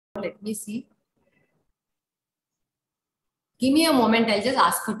Let me see. Give me a moment. I'll just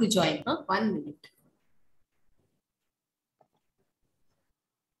ask her to join. Huh? 1 minute.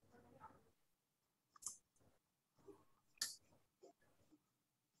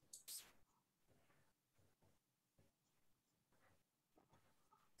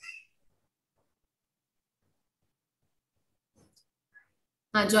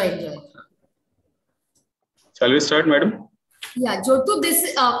 Join. Shall we start, madam? Yeah, Jotu,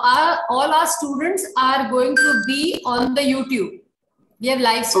 this all our students are going to be on the YouTube. We have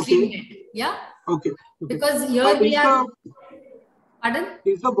live streamed it. Yeah. Okay. Because here we have. Pardon?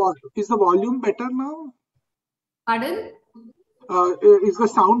 Is the volume better now? Pardon? Is the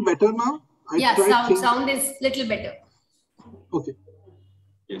sound better now? Sound is little better. Okay.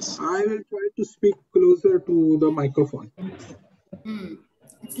 Yes. I will try to speak closer to the microphone.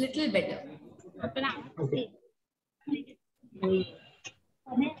 It's little better. Okay.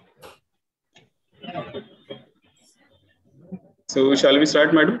 So shall we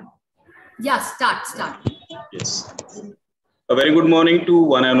start, madam? Yeah, start. Yes. A very good morning to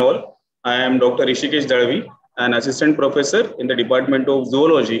one and all. I am Dr. Rishikesh Dalvi, an assistant professor in the Department of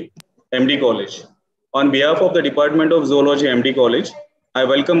Zoology, MD College. On behalf of the Department of Zoology, MD College, I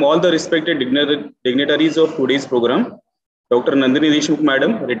welcome all the respected dignitaries of today's program. Dr. Nandini Deshmukh,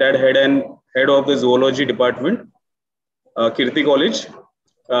 madam, retired head of the Zoology Department, Kirti College.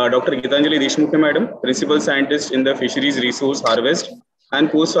 Dr. Gitanjali Deshmukh, madam, principal scientist in the Fisheries Resource Harvest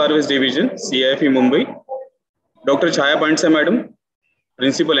and Post-Harvest Division, CIFE Mumbai. Dr. Chaya Pandse, madam,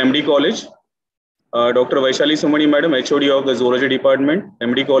 principal MD College. Dr. Vaishali Somani, madam, HOD of the Zoology Department,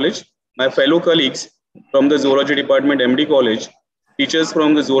 MD College. My fellow colleagues from the Zoology Department, MD College, teachers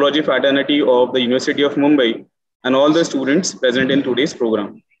from the Zoology Fraternity of the University of Mumbai, and all the students present in today's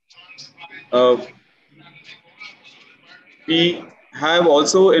program. We have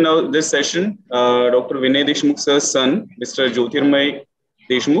also in this session, Dr. Vinay Deshmukh sir's son, Mr. Jyotirmay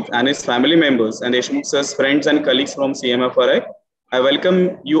Deshmukh, and his family members, and Deshmukh sir's friends and colleagues from CMFRI. I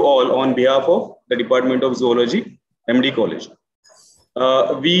welcome you all on behalf of the Department of Zoology, MD College.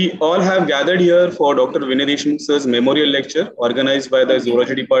 We all have gathered here for Dr. Vinay Deshmukh sir's memorial lecture organized by the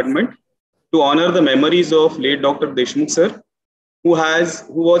Zoology Department to honor the memories of late Dr. Deshmukh sir, who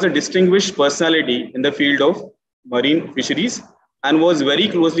was a distinguished personality in the field of marine fisheries and was very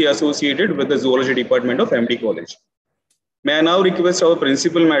closely associated with the Zoology Department of MD College. May I now request our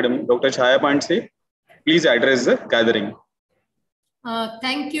principal, madam, Dr. Chaya Pandse, please address the gathering.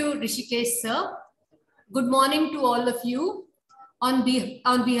 Thank you, Rishikesh sir. Good morning to all of you. On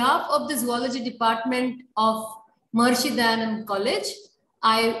behalf of the Zoology Department of Maharishi Dayanand College,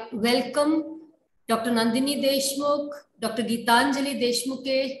 I welcome Dr. Nandini Deshmukh, Dr. Gitanjali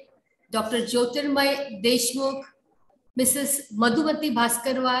Deshmukh, Dr. Jyotirmay Deshmukh, Mrs. Madhumati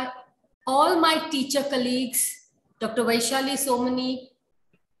Bhaskarwar, all my teacher colleagues, Dr. Vaishali Somani,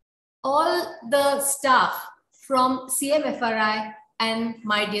 all the staff from CMFRI, and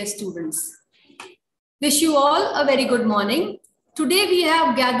my dear students. Wish you all a very good morning. Today we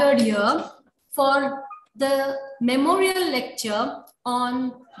have gathered here for the memorial lecture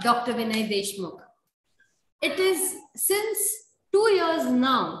on Dr. Vinay Deshmukh. It is since 2 years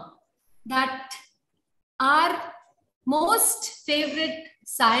now that our most favorite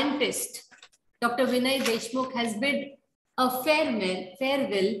scientist, Dr. Vinay Deshmukh, has bid a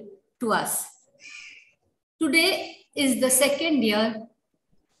farewell to us. Today is the second year.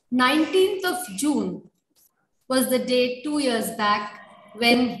 19th of June was the day 2 years back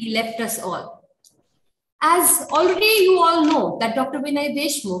when he left us all. As already you all know that Dr. Vinay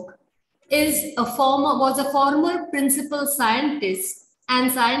Deshmukh was a former principal scientist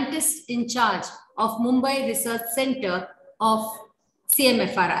and scientist in charge of Mumbai Research Center of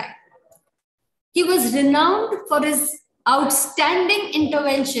CMFRI. He was renowned for his outstanding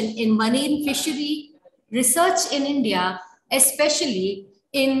intervention in marine fishery research in India, especially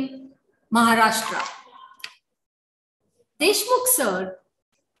in Maharashtra. Deshmukh sir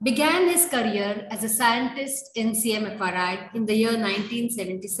began his career as a scientist in CMFRI in the year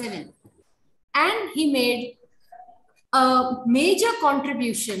 1977, and he made a major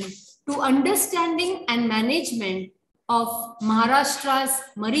contribution to understanding and management of Maharashtra's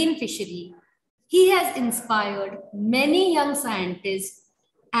marine fishery. He has inspired many young scientists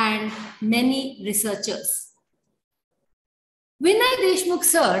and many researchers. Vinay Deshmukh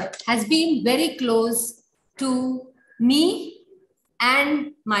sir has been very close to me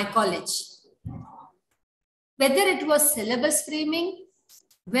and my college. Whether it was syllabus framing,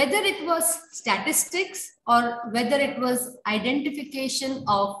 whether it was statistics, or whether it was identification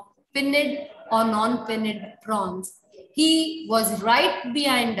of pinned or non-pinned prawns, He was right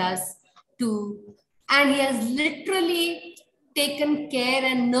behind us and he has literally taken care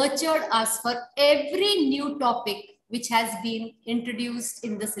and nurtured us for every new topic which has been introduced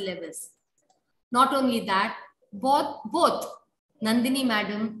in the syllabus. Not only that, both Nandini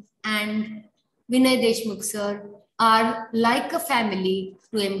madam and Vinay Deshmukh sir are like a family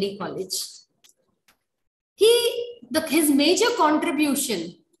to MD College. His major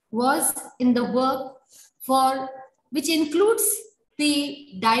contribution was in the work which includes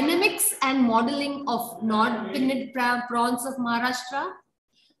the dynamics and modeling of non-pinned prawns of Maharashtra,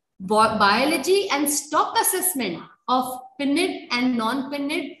 biology and stock assessment of pinned and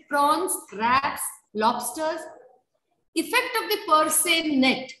non-pinned prawns, crabs, lobsters, effect of the purse seine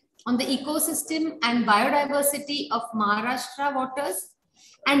net on the ecosystem and biodiversity of Maharashtra waters,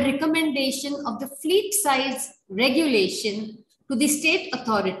 and recommendation of the fleet size regulation to the state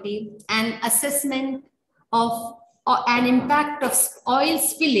authority and assessment of an impact of oil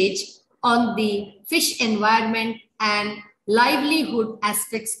spillage on the fish environment and livelihood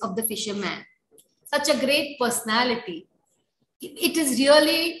aspects of the fisherman. Such a great personality. It is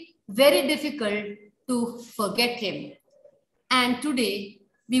really very difficult to forget him. And today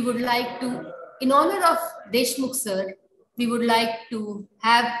we would like to, in honor of Deshmukh sir, we would like to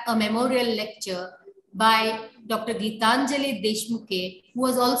have a memorial lecture by Dr. Geetanjali Deshmukh, who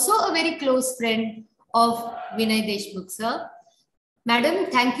was also a very close friend of Vinay Deshmukh sir. Madam,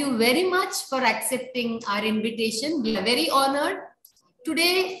 thank you very much for accepting our invitation. We are very honored.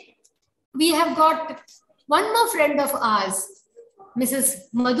 Today, we have got one more friend of ours, Mrs.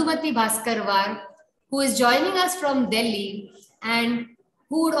 Madhumati Bhaskarwar, who is joining us from Delhi and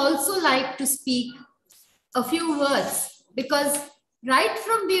who would also like to speak a few words, because right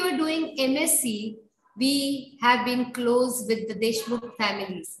from we were doing MSc, we have been close with the Deshmukh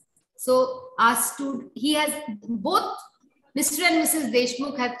families. So he has both Mr. and Mrs.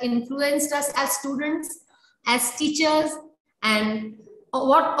 Deshmukh have influenced us as students, as teachers, and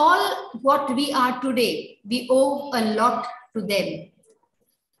what we are today, we owe a lot to them.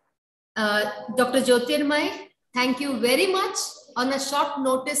 Dr. Jyotirmay, thank you very much on a short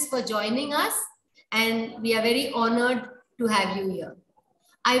notice for joining us, and we are very honored to have you here.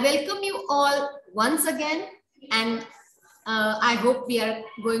 I welcome you all once again, and I hope we are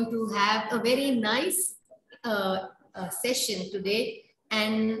going to have a very nice session today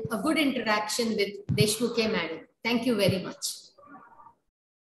and a good interaction with Deshmukh madam. Thank you very much.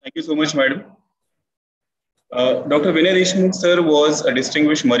 Thank you so much, madam. Dr. Vinay Deshmukh sir was a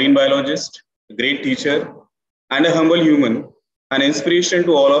distinguished marine biologist, a great teacher, and a humble human, an inspiration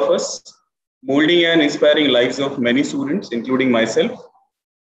to all of us, molding and inspiring lives of many students, including myself.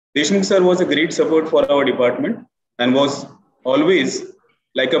 Deshmukh sir was a great support for our department and was always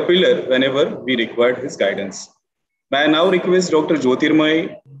like a pillar whenever we required his guidance. May I now request Dr.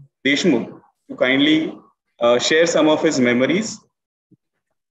 Jyotirmay Deshmukh to kindly share some of his memories.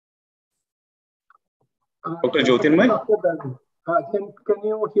 Dr. Jyotirmay? Can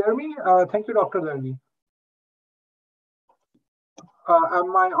you hear me? Thank you, Dr. Darvi.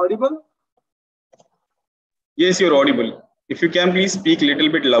 Am I audible? Yes, you're audible. If you can, please speak a little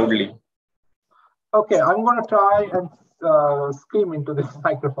bit loudly. Okay, I'm going to try and scream into this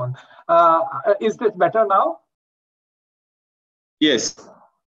microphone. Is this better now? Yes.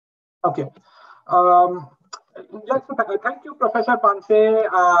 Okay. Thank you, Professor Panse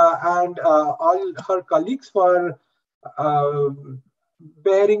and all her colleagues for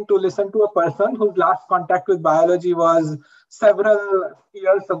bearing to listen to a person whose last contact with biology was several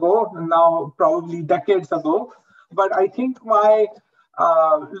years ago, now probably decades ago. But I think my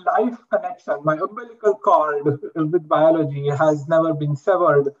life connection, my umbilical cord with biology has never been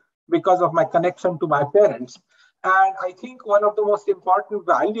severed because of my connection to my parents. And I think one of the most important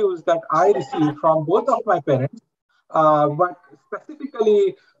values that I received from both of my parents, but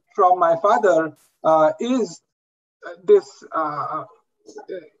specifically from my father, is this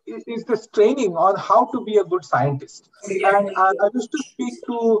training on how to be a good scientist. And I used to speak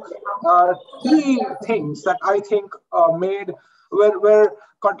to three things that I think were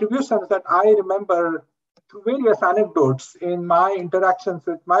contributions that I remember through various anecdotes in my interactions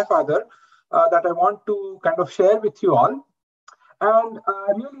with my father that I want to kind of share with you all. And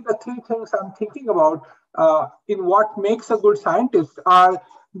really the three things I'm thinking about in what makes a good scientist are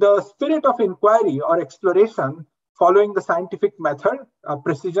the spirit of inquiry or exploration, following the scientific method,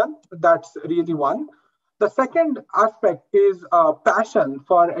 precision, that's really one. The second aspect is passion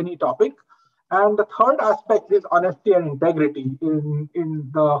for any topic. And the third aspect is honesty and integrity in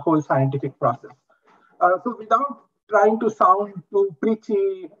the whole scientific process. So without trying to sound too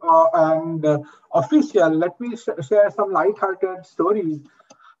preachy and official, let me share some light-hearted stories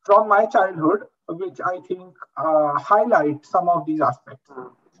from my childhood, which I think highlight some of these aspects.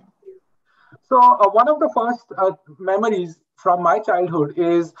 So one of the first memories from my childhood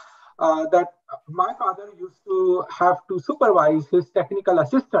is that my father used to have to supervise his technical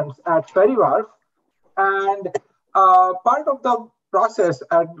assistants at Ferry Wharf, and part of the process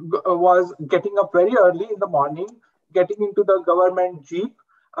was getting up very early in the morning, getting into the government jeep,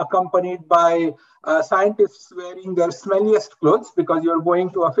 accompanied by scientists wearing their smelliest clothes because you're going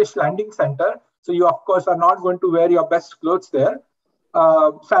to a fish landing center. So you, of course, are not going to wear your best clothes there.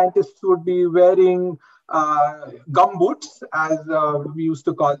 Scientists would be wearing gum boots, as we used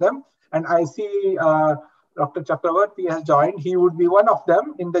to call them. And I see Dr. Chakravarti has joined. He would be one of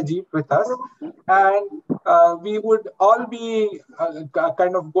them in the jeep with us. And we would all be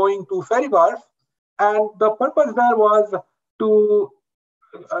kind of going to Ferry Wharf. And the purpose there was to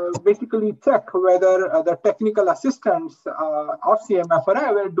basically check whether the technical assistants of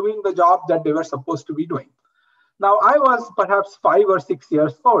CMFRI were doing the job that they were supposed to be doing. Now, I was perhaps 5 or 6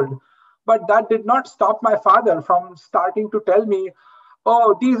 years old, but that did not stop my father from starting to tell me,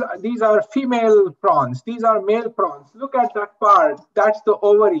 oh, these are female prawns, these are male prawns. Look at that part, that's the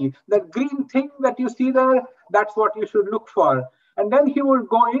ovary. That green thing that you see there, that's what you should look for. And then he would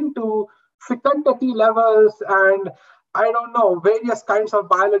go into fecundity levels and I don't know, various kinds of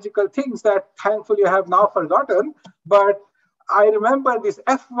biological things that thankfully I have now forgotten. But I remember these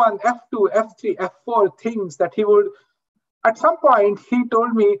F1, F2, F3, F4 things that he would, at some point, he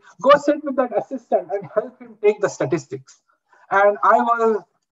told me, go sit with that assistant and help him take the statistics. And I was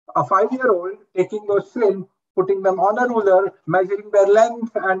a 5-year-old taking those shrimp, putting them on a ruler, measuring their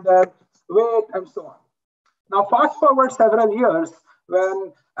length and their weight and so on. Now, fast forward several years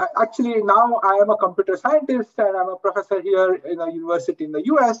when actually now I am a computer scientist and I'm a professor here in a university in the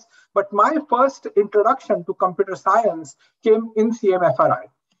US, but my first introduction to computer science came in CMFRI.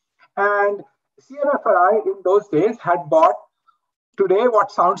 And CMFRI in those days had bought today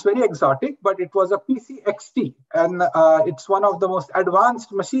what sounds very exotic, but it was a PCXT. And it's one of the most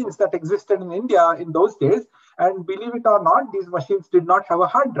advanced machines that existed in India in those days. And believe it or not, these machines did not have a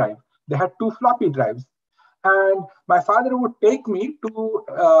hard drive. They had 2 floppy drives. And my father would take me to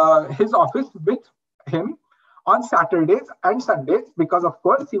his office with him on Saturdays and Sundays, because of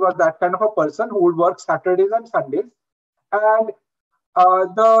course he was that kind of a person who would work Saturdays and Sundays. And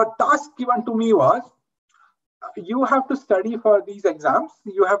the task given to me was, you have to study for these exams.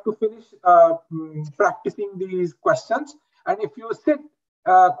 You have to finish practicing these questions. And if you sit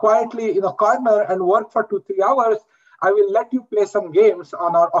quietly in a corner and work for 2-3 hours, I will let you play some games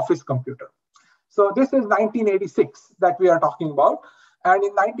on our office computer. So this is 1986 that we are talking about. And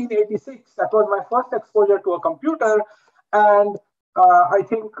in 1986, that was my first exposure to a computer. And I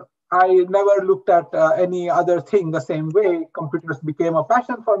think I never looked at any other thing the same way. Computers became a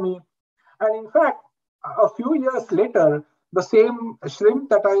passion for me. And in fact, a few years later, the same shrimp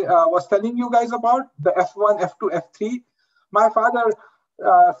that I was telling you guys about, the F1, F2, F3, my father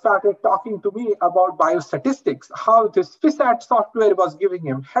started talking to me about biostatistics, how this FISAT software was giving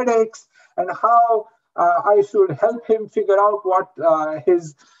him headaches, and how I should help him figure out what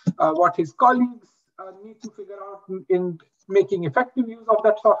his colleagues need to figure out in making effective use of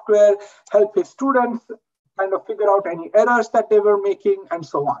that software, help his students kind of figure out any errors that they were making, and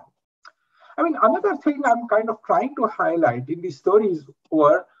so on. I mean, another thing I'm kind of trying to highlight in these stories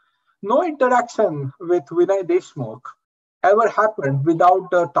were no interaction with Vinay Deshmukh ever happened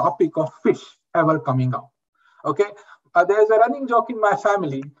without the topic of fish ever coming up. Okay, there's a running joke in my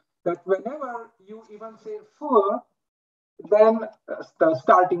family that whenever you even say "fur," then the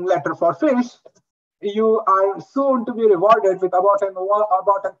starting letter for fish, you are soon to be rewarded with about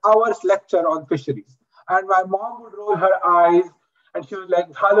an hour's lecture on fisheries. And my mom would roll her eyes and she was like,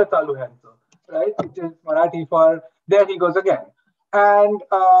 "Dhalo talu hai," right? Which is Marathi for "there he goes again." And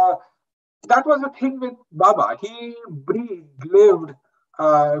that was the thing with Baba. He breathed, lived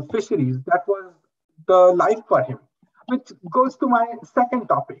fisheries. That was the life for him. Which goes to my second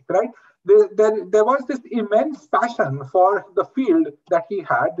topic, right? There was this immense passion for the field that he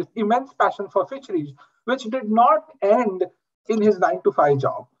had, this immense passion for fisheries, which did not end in his 9-to-5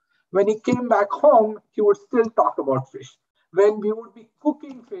 job. When he came back home, he would still talk about fish. When we would be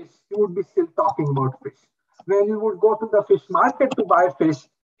cooking fish, he would be still talking about fish. When we would go to the fish market to buy fish,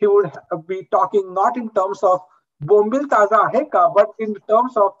 he would be talking not in terms of bombil taza hai ka, but in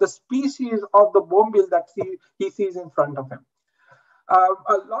terms of the species of the bombil that he sees in front of him.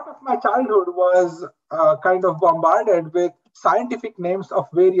 A lot of my childhood was kind of bombarded with scientific names of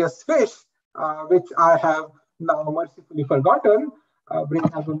various fish, which I have now mercifully forgotten. Brain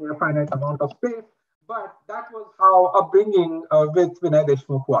has only a finite amount of space. But that was how upbringing with Vinay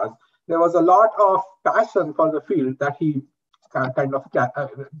Deshmukh was. There was a lot of passion for the field that he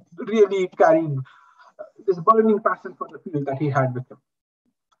really carried, this burning passion for the field that he had with him.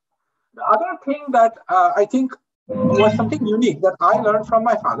 The other thing that I think was something unique that I learned from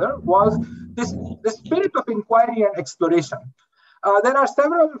my father was this spirit of inquiry and exploration. There are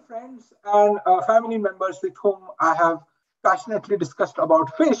several friends and family members with whom I have passionately discussed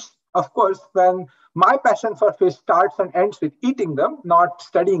about fish. Of course, when my passion for fish starts and ends with eating them, not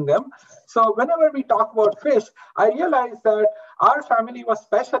studying them. So whenever we talk about fish, I realize that our family was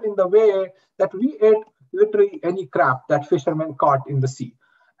special in the way that we ate literally any crab that fishermen caught in the sea.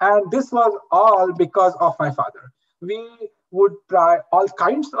 And this was all because of my father. We would try all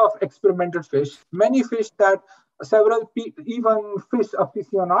kinds of experimental fish, many fish that several even fish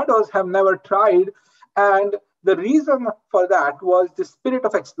aficionados have never tried. And the reason for that was the spirit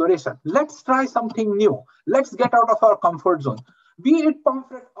of exploration. Let's try something new. Let's get out of our comfort zone. We eat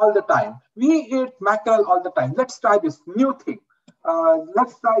pomfret all the time. We eat mackerel all the time. Let's try this new thing.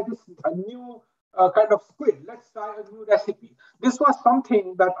 Let's try this new kind of squid. Let's try a new recipe. This was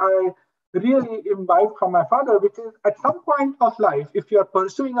something that I really imbibed from my father, which is at some point of life, if you're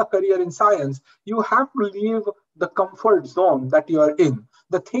pursuing a career in science, you have to leave the comfort zone that you are in,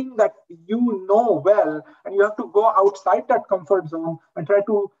 the thing that you know well, and you have to go outside that comfort zone and try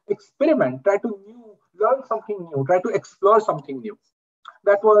to experiment, try to learn something new, try to explore something new.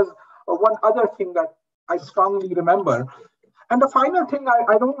 That was one other thing that I strongly remember. And the final thing,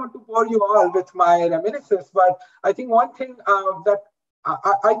 I don't want to bore you all with my reminiscences, but I think one thing that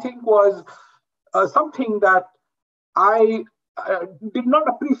I think was something that I did not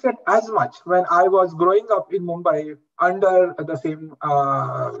appreciate as much when I was growing up in Mumbai under the same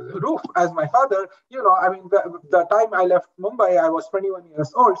roof as my father. You know, I mean, the time I left Mumbai, I was 21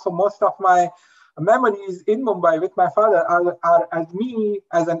 years old. So most of my memories in Mumbai with my father are as me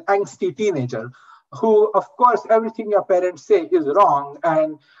as an angsty teenager who, of course, everything your parents say is wrong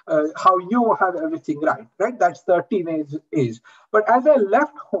and how you have everything right? That's the teenage age. But as I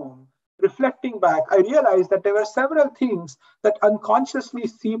left home, reflecting back, I realized that there were several things that unconsciously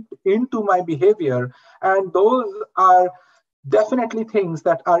seeped into my behavior. And those are definitely things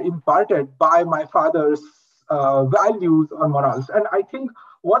that are imparted by my father's values or morals. And I think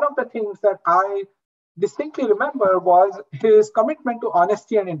one of the things that I distinctly remember was his commitment to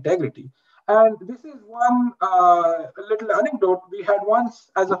honesty and integrity. And this is one little anecdote. We had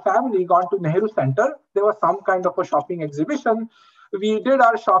once, as a family, gone to Nehru Center. There was some kind of a shopping exhibition. We did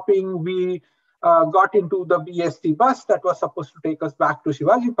our shopping. We got into the BST bus that was supposed to take us back to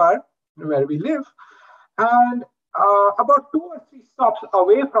Shivaji Park, where we live. And about 2 or 3 stops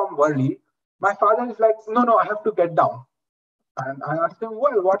away from Worli, my father is like, no, I have to get down. And I asked him,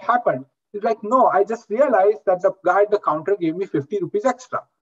 well, what happened? He's like, no, I just realized that the guy at the counter gave me 50 rupees extra.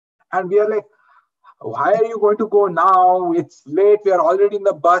 And we are like, why are you going to go now? It's late. We are already in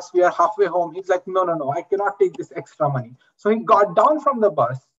the bus. We are halfway home. He's like, no, I cannot take this extra money. So he got down from the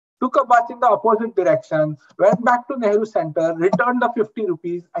bus, took a bus in the opposite direction, went back to Nehru Center, returned the 50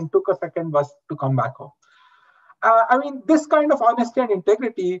 rupees and took a second bus to come back home. I mean, this kind of honesty and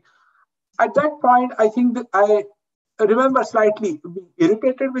integrity, at that point, I think that I remember slightly being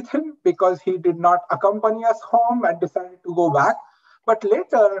irritated with him because he did not accompany us home and decided to go back. But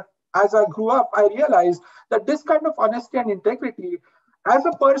later, as I grew up, I realized that this kind of honesty and integrity as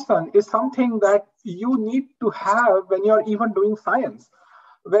a person is something that you need to have when you're even doing science.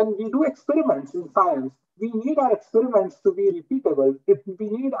 When we do experiments in science, we need our experiments to be repeatable. We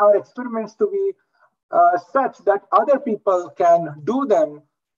need our experiments to be such that other people can do them.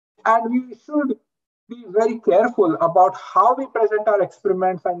 And we should be very careful about how we present our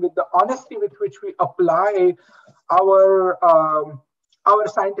experiments and with the honesty with which we apply our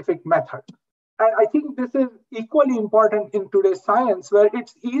scientific method. And I think this is equally important in today's science, where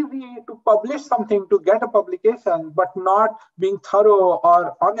it's easy to publish something to get a publication, but not being thorough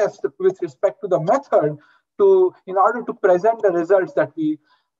or honest with respect to the method in order to present the results that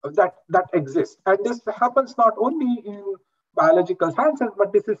exist. And this happens not only in biological sciences,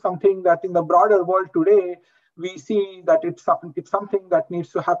 but this is something that in the broader world today, we see that it's something that needs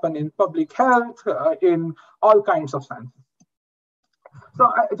to happen in public health, in all kinds of sciences.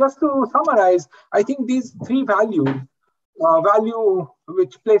 So just to summarize, I think these 3 values, value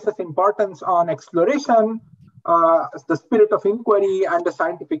which places importance on exploration, the spirit of inquiry and the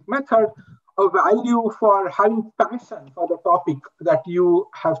scientific method, a value for having passion for the topic that you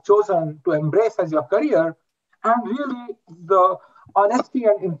have chosen to embrace as your career, and really the honesty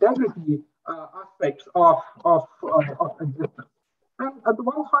and integrity aspects of existence. And the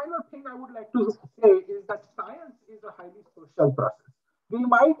one final thing I would like to say is that science is a highly social process. We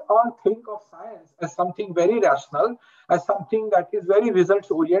might all think of science as something very rational, as something that is very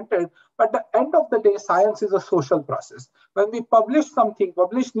results oriented, but at the end of the day, science is a social process. When we publish something,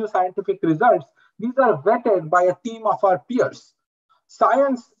 publish new scientific results, these are vetted by a team of our peers.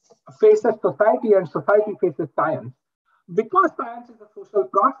 Science faces society and society faces science. Because science is a social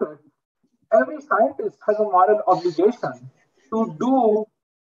process, every scientist has a moral obligation to do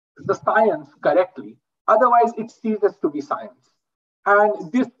the science correctly. Otherwise, it ceases to be science. And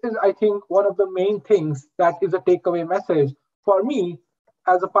this is, I think, one of the main things that is a takeaway message for me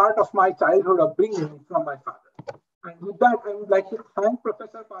as a part of my childhood upbringing from my father. And with that, I would like to thank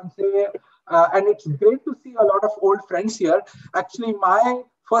Professor Panse. And it's great to see a lot of old friends here. Actually, my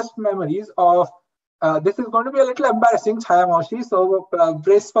first memories of this is going to be a little embarrassing, Chaya Maushi, so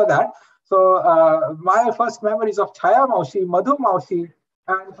brace for that. So my first memories of Chaya Maushi, Madhu Maushi,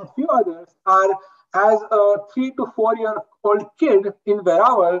 and a few others are as a 3 to 4 year old kid in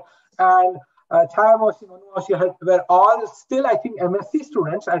Verawal, and Chaya Maushi, Madhu Maushi were all still, I think, MSc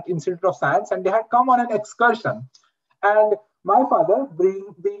students at Institute of Science, and they had come on an excursion. And my father,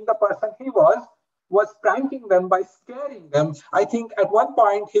 being the person he was pranking them by scaring them. I think at one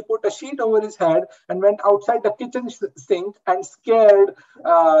point he put a sheet over his head and went outside the kitchen sink and scared.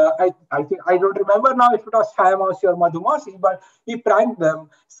 I think I don't remember now if it was Chaya Maushi or Madhu Maushi, but he pranked them,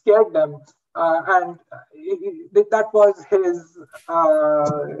 scared them, and that was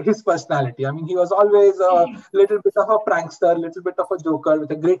his personality. I mean, he was always a little bit of a prankster, little bit of a joker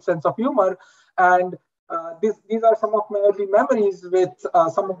with a great sense of humor, and these are some of my early memories with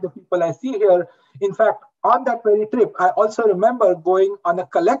some of the people I see here. In fact, on that very trip, I also remember going on a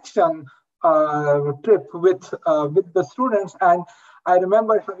collection trip with the students, and I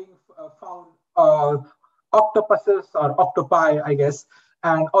remember having found octopuses or octopi, I guess.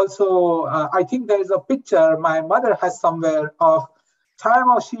 And also, I think there is a picture my mother has somewhere of Chaya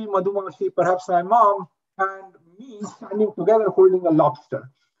Maushi, Madhu Maushi, perhaps my mom, and me standing together holding a lobster.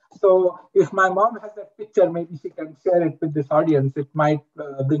 So if my mom has that picture, maybe she can share it with this audience. It might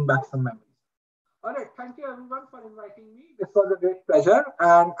bring back some memories. All right. Thank you, everyone, for inviting me. This was a great pleasure.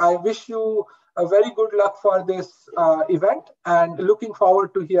 And I wish you a very good luck for this event, and looking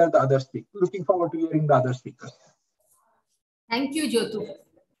forward to hearing the other speakers. Thank you, Jyotu.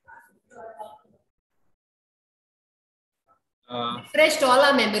 Refreshed all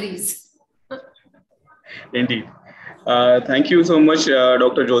our memories. Indeed. Thank you so much,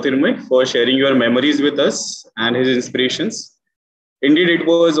 Dr. Jyotirmoy, for sharing your memories with us and his inspirations. Indeed, it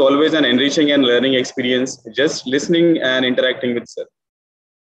was always an enriching and learning experience, just listening and interacting with sir.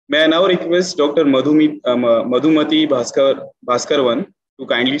 May I now request Dr. Madhumati Bhaskarwan to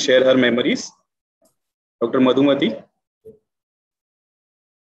kindly share her memories. Dr. Madhumati.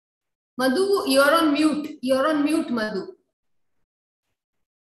 Madhu, you're on mute. You're on mute, Madhu.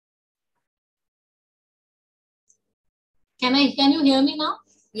 Can you hear me now?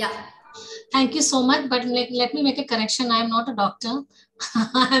 Yeah. Thank you so much. But let me make a correction. I am not a doctor.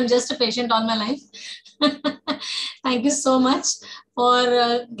 I'm just a patient all my life. Thank you so much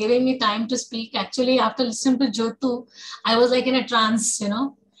for giving me time to speak. Actually, after listening to Jyotu, I was like in a trance,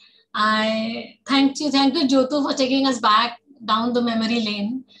 I thank you, Jyotu, for taking us back down the memory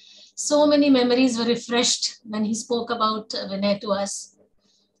lane. So many memories were refreshed when he spoke about Vinay to us.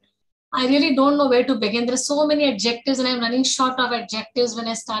 I really don't know where to begin. There are so many adjectives, and I'm running short of adjectives when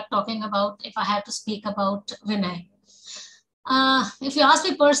I start talking about, if I have to speak about Vinay. If you ask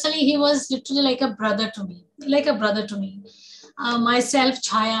me personally, he was literally like a brother to me, myself,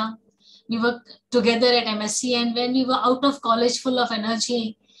 Chaya, we were together at MSc, and when we were out of college full of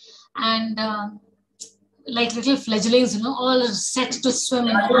energy and like little fledglings, all set to swim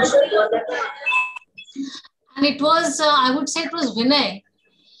in the ocean. And it was, I would say it was Vinay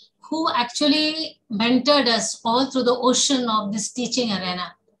who actually mentored us all through the ocean of this teaching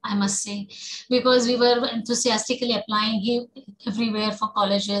arena, I must say, because we were enthusiastically applying everywhere for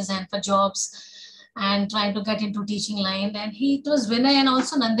colleges and for jobs and trying to get into teaching line. And it was Vinay and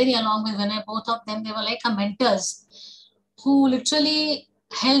also Nandini along with Vinay, both of them, they were like our mentors who literally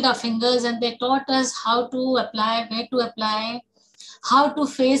held our fingers and they taught us how to apply, where to apply, how to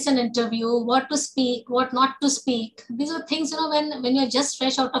face an interview, what to speak, what not to speak. These are things, when you're just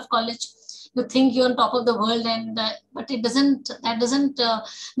fresh out of college, you think you're on top of the world, and but that's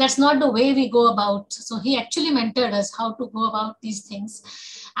not the way we go about. So he actually mentored us how to go about these things.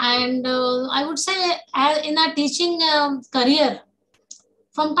 And I would say in our teaching career,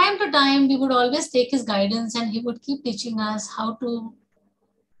 from time to time, we would always take his guidance and he would keep teaching us how to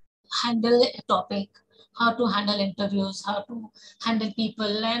handle a topic, how to handle interviews, how to handle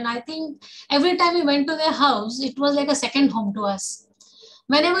people. And I think every time we went to their house, it was like a second home to us.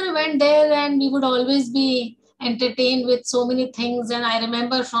 Whenever we went there, and we would always be entertained with so many things. And I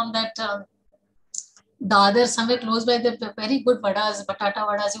remember from that Dadar, somewhere close by, the very good vadas, batata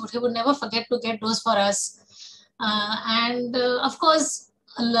vadas, he would never forget to get those for us. And of course,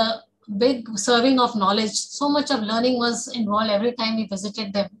 a big serving of knowledge. So much of learning was involved every time we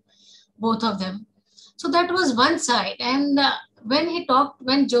visited them, both of them. So that was one side. And when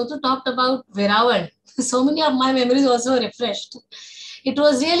Jyotu talked about Veraval, so many of my memories also refreshed. It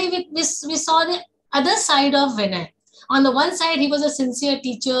was really, we saw the other side of Vinay. On the one side, he was a sincere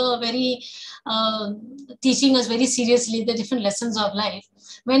teacher, very teaching us very seriously the different lessons of life.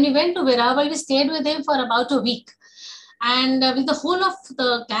 When we went to Veraval, we stayed with him for about a week. And with the whole of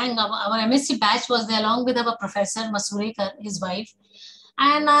the gang, our MSc batch was there, along with our professor, Masurekar, his wife.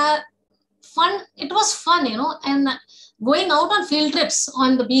 And it was fun, you know, and going out on field trips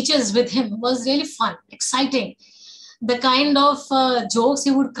on the beaches with him was really fun, exciting. The kind of jokes he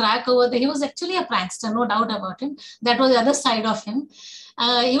would crack over there. He was actually a prankster, no doubt about him. That was the other side of him.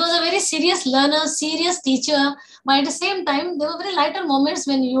 He was a very serious learner, serious teacher, but at the same time, there were very lighter moments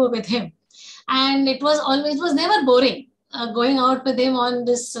when you were with him. And it was never boring going out with him on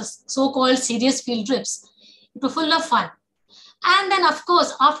this so-called serious field trips. It was full of fun. And then, of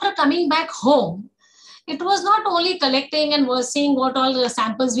course, after coming back home, it was not only collecting and was seeing what all the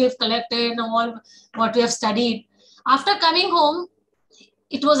samples we have collected and all what we have studied. After coming home,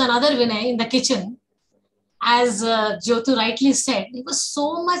 it was another Vinay in the kitchen. As Jyotu rightly said, he was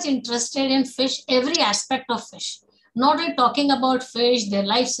so much interested in fish, every aspect of fish. Not only talking about fish, their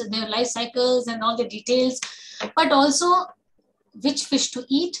life cycles and all the details, but also which fish to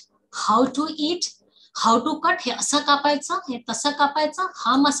eat, how to cut, हे असं कापायचं, हे तसं कापायचं,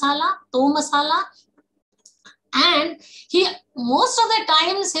 हा मसाला, तो masala. And most of the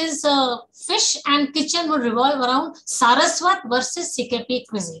times his fish and kitchen would revolve around Saraswat versus CKP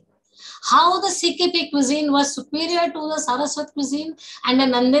cuisine. How the CKP cuisine was superior to the Saraswat cuisine, and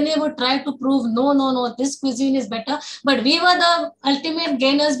then Nandini would try to prove, no, this cuisine is better. But we were the ultimate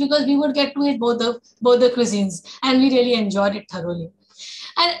gainers because we would get to eat both the cuisines, and we really enjoyed it thoroughly.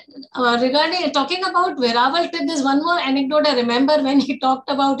 And talking about Veraval trip, there's one more anecdote I remember. When he talked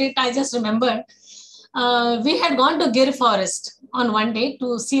about it, I just remembered. We had gone to Gir forest on one day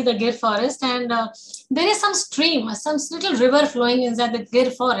to see the Gir forest, and there is some stream, some little river flowing inside the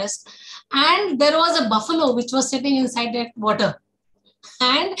Gir forest, and there was a buffalo which was sitting inside that water.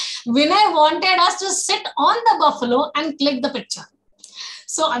 And Vinay wanted us to sit on the buffalo and click the picture.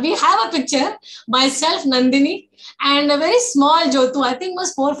 So we have a picture, myself, Nandini, and a very small Jyotu, I think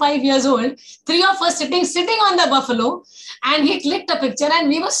was 4 or 5 years old, 3 of us sitting on the buffalo, and he clicked a picture, and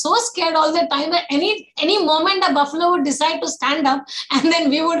we were so scared all the time that any moment a buffalo would decide to stand up, and then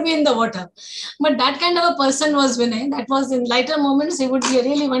we would be in the water. But that kind of a person was Vinay. That was in lighter moments, he would be a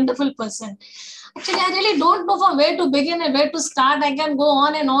really wonderful person. Actually, I really don't know from where to begin and where to start. I can go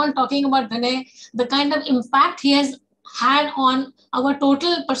on and on talking about Vinay, the kind of impact he has had on our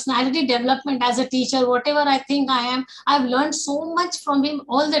total personality development as a teacher. Whatever I think I am, I've learned so much from him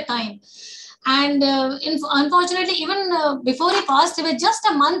all the time. And unfortunately, even before he passed away, just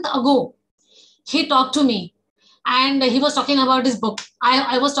a month ago, he talked to me. And he was talking about his book.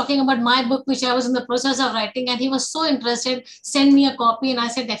 I was talking about my book, which I was in the process of writing. And he was so interested, send me a copy. And I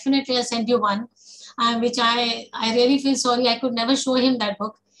said, definitely, I'll send you one. Which I really feel sorry, I could never show him that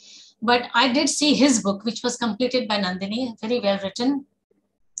book. But I did see his book, which was completed by Nandini, very well written.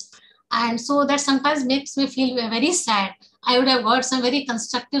 And so that sometimes makes me feel very sad. I would have got some very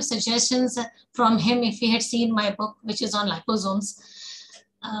constructive suggestions from him if he had seen my book, which is on liposomes.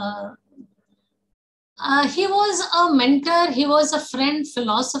 He was a mentor, he was a friend,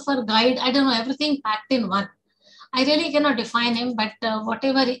 philosopher, guide, I don't know, everything packed in one. I really cannot define him, but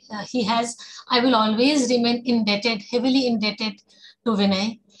whatever he has, I will always remain indebted, heavily indebted to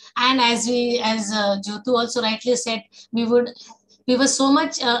Vinay. And as Jyotu also rightly said, we were so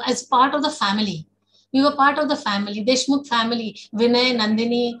much as part of the family. We were part of the family, Deshmukh family. Vinay,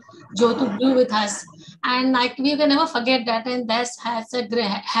 Nandini, Jyotu grew with us, and we can never forget that. And that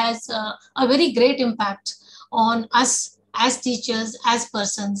has a very great impact on us as teachers, as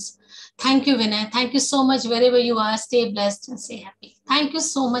persons. Thank you, Vinay. Thank you so much. Wherever you are, stay blessed and stay happy. Thank you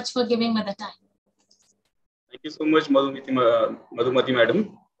so much for giving me the time. Thank you so much, Madhumati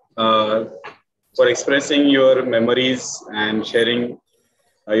Madam, for expressing your memories and sharing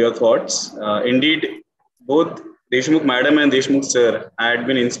your thoughts. Indeed, both Deshmukh Madam and Deshmukh Sir had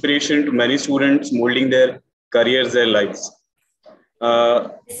been inspiration to many students molding their careers, their lives.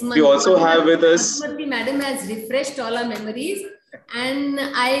 We also have with us. Madam has refreshed all our memories, and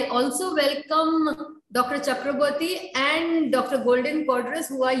I also welcome Dr. Chakraborty and Dr. Golden Quadras,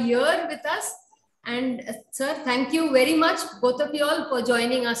 who are here with us. And sir, thank you very much, both of you all, for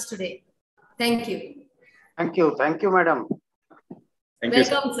joining us today. Thank you. Thank you, madam. Thank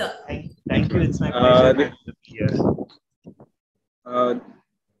welcome, you, sir. Thank you. It's my pleasure to be here.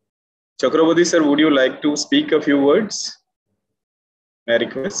 Chakraborty sir, would you like to speak a few words? May I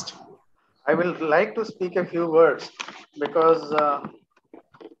request? I will like to speak a few words because,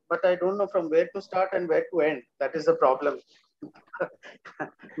 but I don't know from where to start and where to end. That is the problem.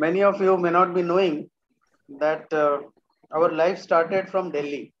 Many of you may not be knowing that our life started from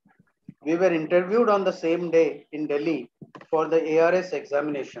Delhi. We were interviewed on the same day in Delhi for the ARS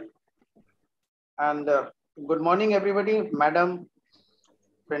examination. And good morning, everybody. Madam,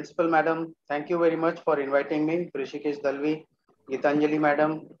 Principal Madam, thank you very much for inviting me. Rishikesh Dalvi, Gitanjali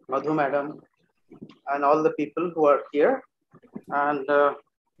Madam, Madhu Madam, and all the people who are here. And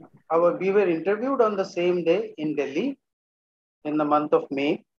we were interviewed on the same day in Delhi in the month of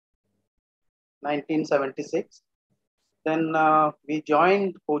May, 1976. Then we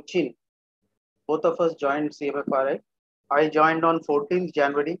joined Cochin. Both of us joined CMFRI. I joined on 14th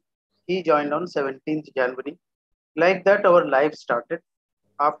January. He joined on 17th January. Like that, our life started.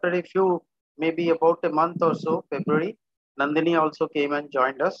 After a few, maybe about a month or so, February, Nandini also came and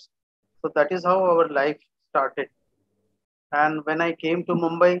joined us. So that is how our life started. And when I came to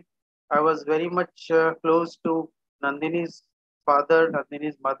Mumbai, I was very much close to Nandini's father,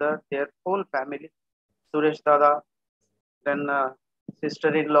 Nandini's mother, their whole family, Suresh Dada, then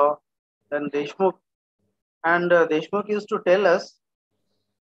sister-in-law, then Deshmukh. And Deshmukh used to tell us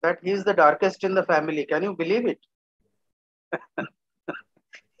that he is the darkest in the family. Can you believe it?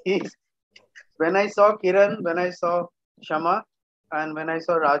 When I saw Kiran, when I saw Shama, and when I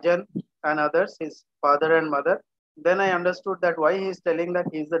saw Rajan and others, his father and mother, then I understood that why he is telling that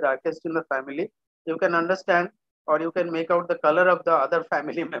he is the darkest in the family. You can understand, or you can make out the color of the other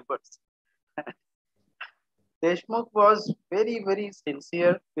family members. Deshmukh was very, very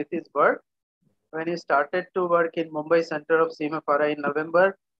sincere with his work. When he started to work in Mumbai Center of CMFRI in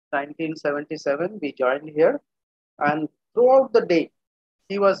November 1977, we joined here. And throughout the day,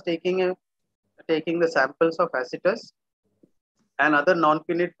 he was taking the samples of acetus and other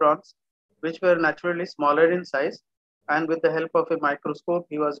non-finite prawns, which were naturally smaller in size. And with the help of a microscope,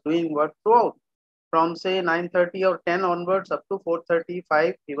 he was doing work throughout. From say 9:30 or 10 onwards up to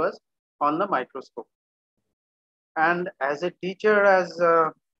 4:35, he was on the microscope. And as a teacher, as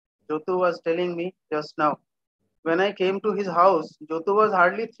Jyotu was telling me just now, when I came to his house, Jyotu was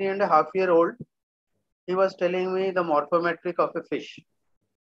hardly 3.5 years old. He was telling me the morphometric of a fish.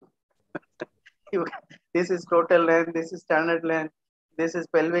 This is total length, this is standard length, this is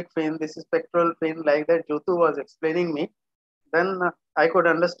pelvic fin, this is pectoral fin, like that Jyotu was explaining me. Then I could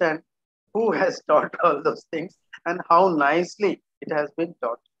understand who has taught all those things and how nicely it has been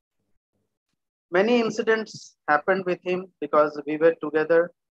taught. Many incidents happened with him because we were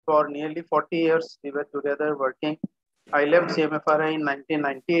together for nearly 40 years. We were together working. I left CMFRI in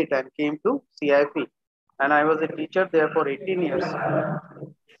 1998 and came to CIP. And I was a teacher there for 18 years.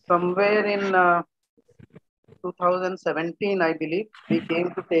 Somewhere in 2017, I believe, we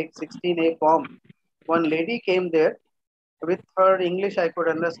came to take 16A form. One lady came there. With her English, I could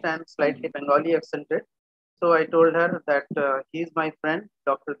understand, slightly Bengali accented. So I told her that he is my friend,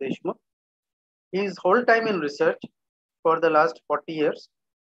 Dr. Deshmukh. He is whole time in research for the last 40 years.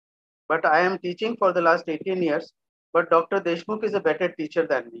 But I am teaching for the last 18 years. But Dr. Deshmukh is a better teacher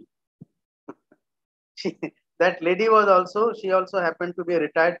than me. That lady was also, she also happened to be a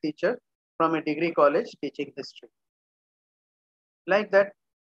retired teacher from a degree college teaching history. Like that,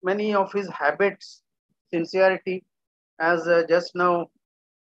 many of his habits, sincerity, as just now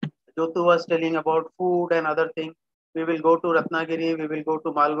Jyotu was telling about food and other things. We will go to Ratnagiri, we will go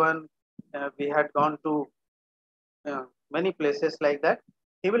to Malvan. We had gone to many places like that.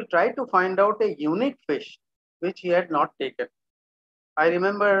 He will try to find out a unique fish which he had not taken. I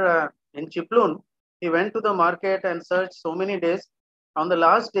remember in Chiplun, he went to the market and searched so many days. On the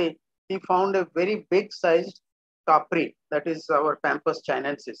last day, he found a very big sized capri, that is our Pampus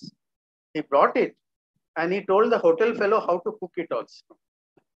chinensis. He brought it and he told the hotel fellow how to cook it also.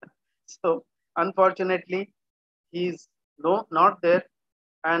 So unfortunately, he is not there.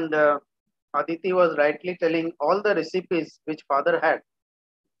 And Aditi was rightly telling all the recipes which father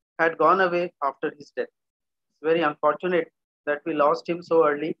had gone away after his death. It's very unfortunate that we lost him so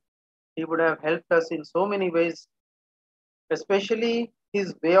early. He would have helped us in so many ways, especially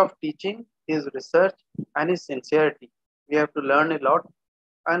his way of teaching, his research, and his sincerity. We have to learn a lot.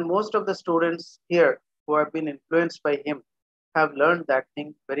 And most of the students here who have been influenced by him have learned that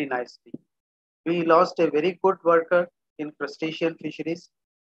thing very nicely. We lost a very good worker in crustacean fisheries,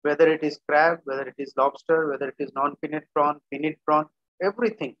 whether it is crab, whether it is lobster, whether it is non-finite prawn,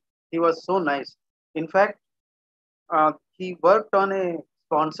 everything. He was so nice. In fact, he worked on a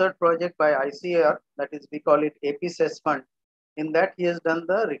sponsored project by ICAR, that is, we call it APCES Fund. In that, he has done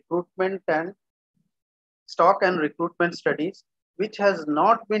the recruitment and stock and recruitment studies, which has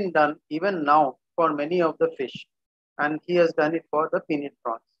not been done even now for many of the fish. And he has done it for the finite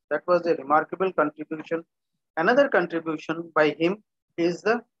prawns. That was a remarkable contribution. Another contribution by him is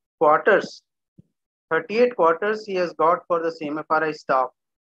the quarters. 38 quarters he has got for the CMFRI staff.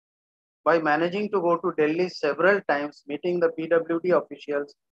 By managing to go to Delhi several times, meeting the PWD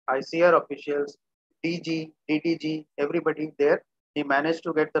officials, ICR officials, DG, DDG, everybody there, he managed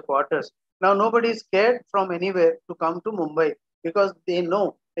to get the quarters. Now nobody is scared from anywhere to come to Mumbai because they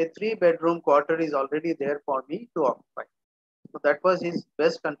know a 3-bedroom quarter is already there for me to occupy. So that was his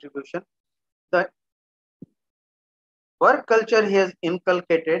best contribution. The work culture he has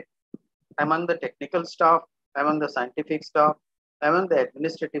inculcated among the technical staff, among the scientific staff, among the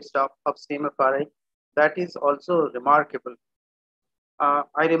administrative staff of CMFRI, that is also remarkable.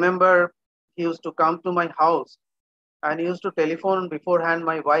 I remember he used to come to my house and he used to telephone beforehand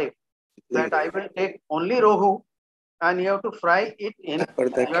my wife that I will take only rohu and you have to fry it in,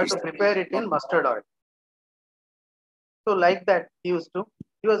 you have to prepare it in mustard oil. So like that he used to.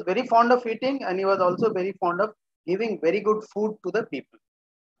 He was very fond of eating and he was also very fond of giving very good food to the people.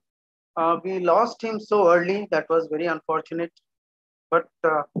 We lost him so early, that was very unfortunate. But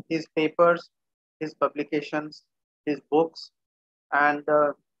his papers, his publications, his books, and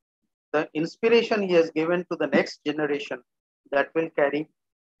the inspiration he has given to the next generation, that will carry,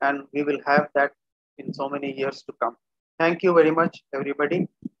 and we will have that in so many years to come. Thank you very much, everybody.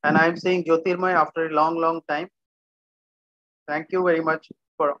 And I am saying Jyotirmay after a long, long time. Thank you very much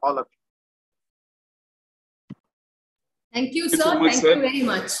for all of you. Thank you, sir. Thank you very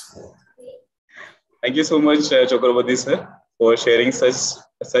much. Thank you so much, Chakravarti sir, for sharing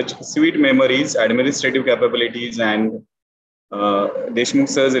such sweet memories, administrative capabilities, and Deshmukh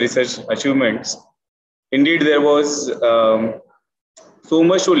sir's research achievements. Indeed, there was so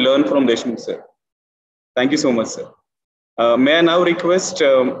much to learn from Deshmukh sir. Thank you so much, sir. May I now request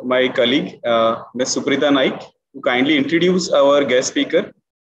my colleague, Ms. Suprita Naik, to kindly introduce our guest speaker,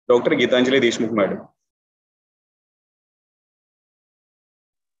 Dr. Gitanjali Deshmukh, madam.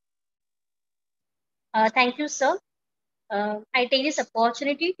 Thank you, sir. I take this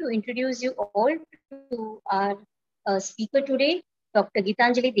opportunity to introduce you all to our speaker today, Dr.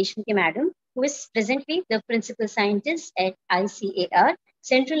 Gitanjali Deshmukh, madam, who is presently the principal scientist at ICAR,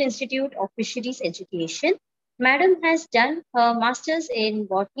 Central Institute of Fisheries Education. Madam has done her master's in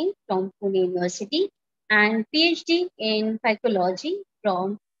botany from Pune University and PhD in phycology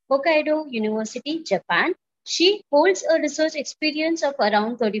from Hokkaido University, Japan. She holds a research experience of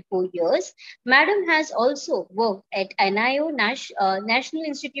around 34 years. Madam has also worked at NIO, National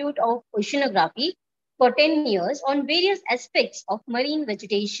Institute of Oceanography, for 10 years on various aspects of marine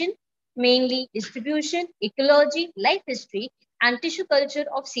vegetation, mainly distribution, ecology, life history, and tissue culture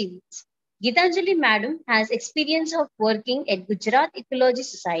of seaweeds. Gitanjali Madam has experience of working at Gujarat Ecology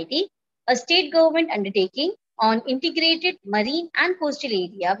Society, a state government undertaking on integrated marine and coastal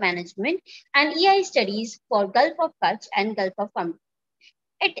area management and EI studies for Gulf of Kutch and Gulf of Amber.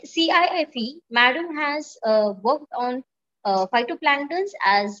 At CIFE, Madam has worked on phytoplanktons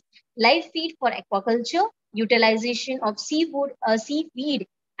as live feed for aquaculture, utilization of seaweed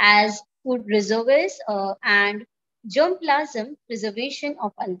as food reservoirs, and germplasm preservation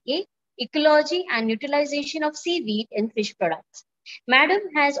of algae, ecology and utilization of seaweed in fish products. Madam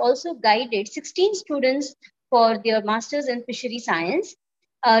has also guided 16 students for their Masters in Fishery Science.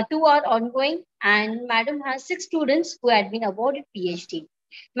 2 are ongoing, and Madam has 6 students who had been awarded PhD.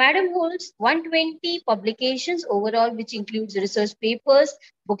 Madam holds 120 publications overall, which includes research papers,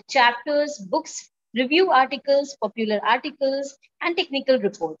 book chapters, books, review articles, popular articles, and technical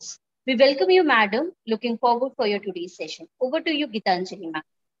reports. We welcome you, Madam. Looking forward for your today's session. Over to you, Gitanjali, ma'am.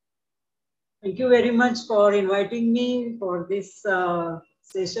 Thank you very much for inviting me for this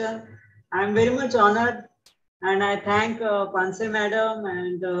session. I'm very much honored, and I thank Panse Madam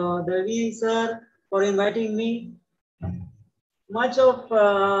and Devi sir for inviting me. Much of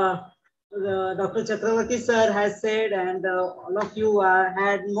Dr. Chakravarti sir has said, and all of you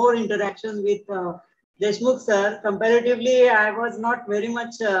had more interaction with Deshmukh sir. Comparatively, I was not very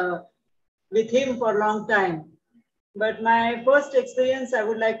much with him for a long time. But my first experience I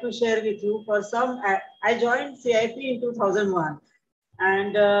would like to share with you. I joined CIP in 2001.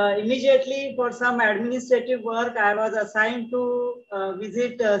 And immediately for some administrative work, I was assigned to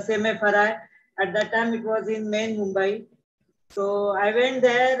visit Semefarai. At that time, it was in main Mumbai. So I went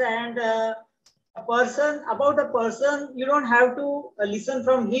there, and about a person, you don't have to listen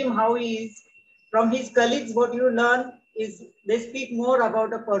from him how he is. From his colleagues, what you learn is they speak more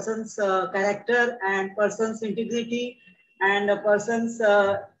about a person's character and person's integrity and a person's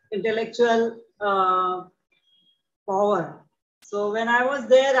intellectual power. So when I was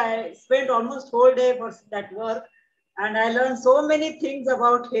there, I spent almost whole day for that work, and I learned so many things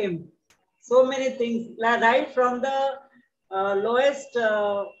about him. So many things, right from the lowest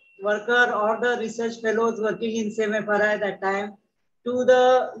worker or the research fellows working in Semepara at that time to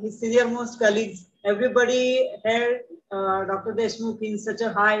his senior most colleagues. Everybody held Dr. Deshmukh in such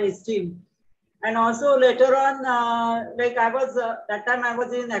a high esteem. And also later on, that time I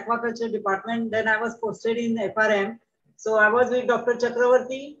was in aquaculture department, then I was posted in FRM. So I was with Dr.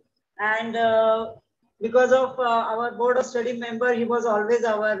 Chakravarti, and because of our board of study member, he was always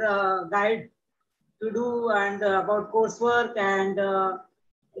our guide to do and about coursework and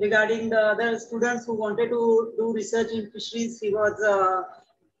regarding the other students who wanted to do research in fisheries, he was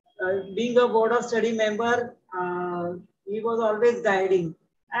being a board of study member, he was always guiding.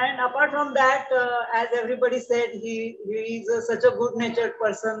 And apart from that, as everybody said, he is such a good-natured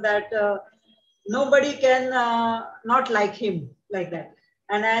person that nobody can not like him like that.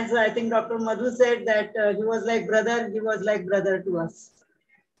 And as I think Dr. Madhu said that he was like brother to us,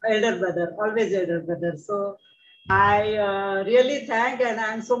 elder brother, always elder brother. So I really thank, and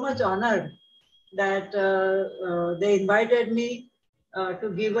I'm so much honored that they invited me to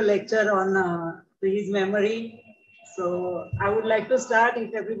give a lecture on to his memory. So I would like to start,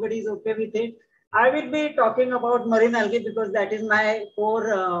 if everybody is okay with it. I will be talking about marine algae because that is my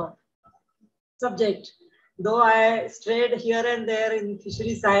core subject. Though I strayed here and there in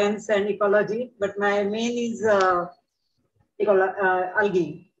fishery science and ecology, but my main is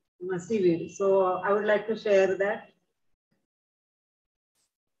algae, seaweed. So I would like to share that.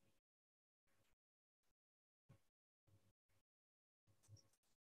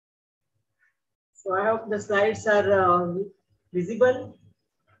 So I hope the slides are visible.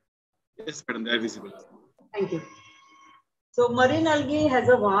 Yes, madam, they are visible. Thank you. So marine algae has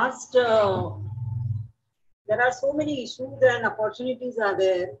a vast, there are so many issues and opportunities are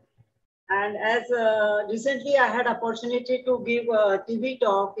there. And as recently I had opportunity to give a TV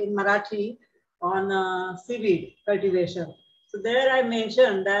talk in Marathi on seaweed cultivation. So there I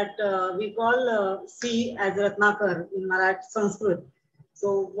mentioned that we call sea as Ratnakar in Marathi Sanskrit.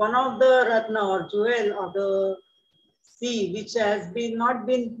 So one of the Ratna or jewel of the sea, which has not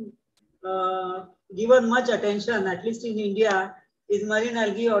been given much attention, at least in India, is marine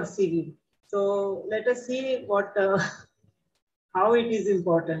algae or seaweed. So let us see what how it is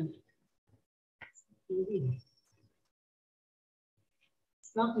important. It's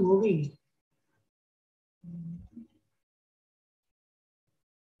not moving.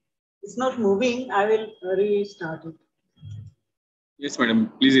 It's not moving. I will restart it. Yes,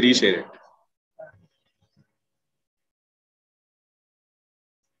 madam. Please reshare it.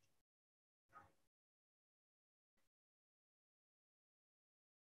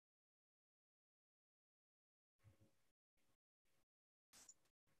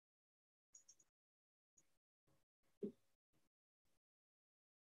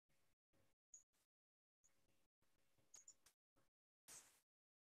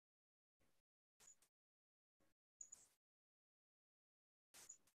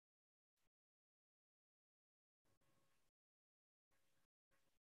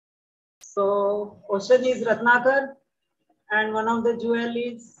 So ocean is Ratnakar, and one of the jewel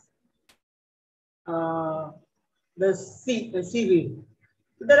is the seaweed.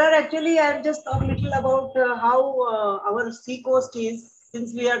 There are actually, I've just talked a little about how our sea coast is,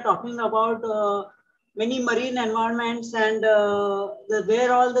 since we are talking about many marine environments and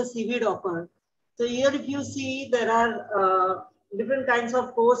where all the seaweed occur. So here if you see, there are different kinds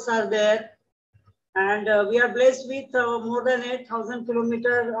of coasts are there. And we are blessed with more than 8,000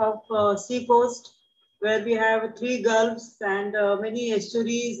 kilometers of sea coast, where we have 3 gulfs and many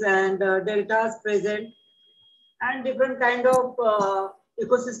estuaries and deltas present, and different kind of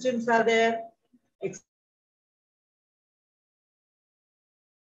ecosystems are there.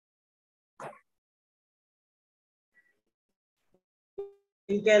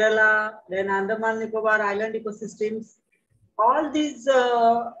 In Kerala, then Andaman Nicobar Island ecosystems. All these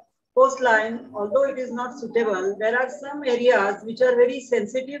coastline, although it is not suitable, there are some areas which are very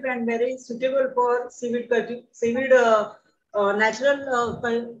sensitive and very suitable for seaweed natural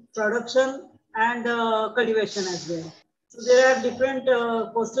production and cultivation as well. So there are different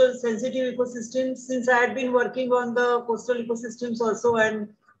coastal sensitive ecosystems. Since I had been working on the coastal ecosystems also,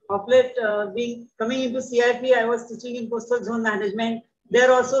 and of late being coming into CIP, I was teaching in coastal zone management.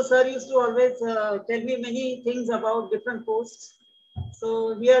 There also, sir used to always tell me many things about different coasts.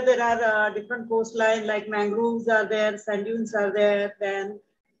 So here there are different coastline like mangroves are there, sand dunes are there, then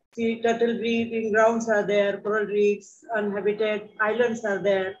sea turtle breeding grounds are there, coral reefs, uninhabited islands are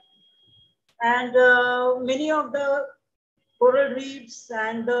there, and many of the coral reefs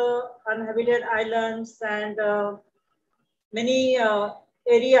and the uninhabited islands and many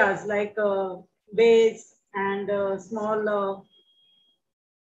areas like bays and small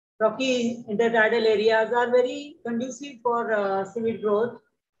rocky intertidal areas are very conducive for seaweed growth.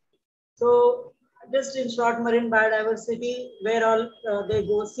 So just in short, marine biodiversity, where all they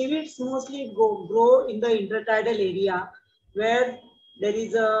go, seaweeds mostly grow in the intertidal area where there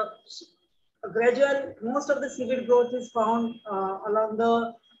is a gradual, most of the seaweed growth is found along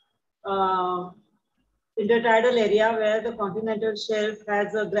the intertidal area where the continental shelf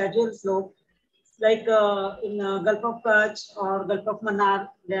has a gradual slope. Like in Gulf of Kutch or Gulf of Mannar,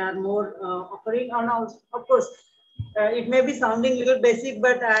 they are more offering on. Of course, it may be sounding a little basic,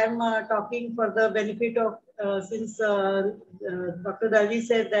 but I am talking for the benefit of since Dr. Davi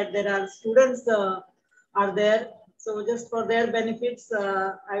said that there are students are there. So just for their benefits,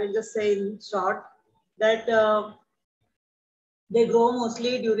 I will just say in short that they grow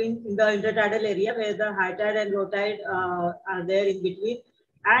mostly during in the intertidal area where the high tide and low tide are there in between.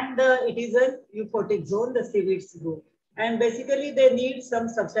 And it is a euphotic zone, the seaweeds grow. And basically they need some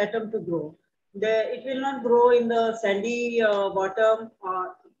substratum to grow. It will not grow in the sandy bottom.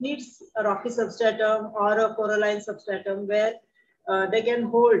 It needs a rocky substratum or a coralline substratum where they can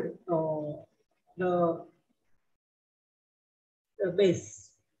hold the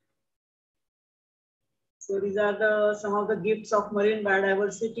base. So these are some of the gifts of marine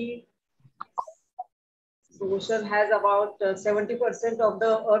biodiversity. So ocean has about 70% of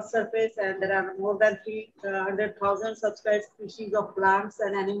the Earth's surface, and there are more than 300,000 subscribed species of plants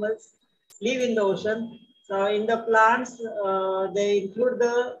and animals live in the ocean. So in the plants, they include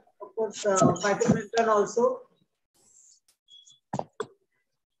the, of course, phytoplankton also.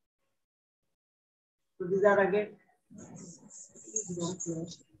 So these are again.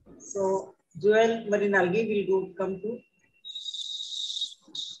 So jewel marine algae will come to.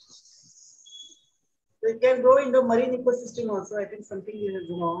 So it can grow in the marine ecosystem also. I think something is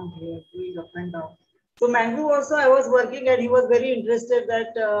wrong here, going up and down. So mangrove also I was working, and he was very interested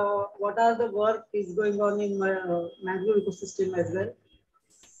that what are the work is going on in mangrove ecosystem as well.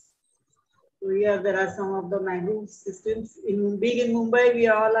 So here there are some of the mangrove systems. Being in Mumbai, we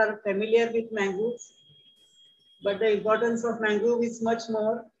all are familiar with mangroves, but the importance of mangrove is much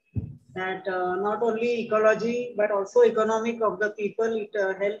more. That not only ecology but also economic of the people, it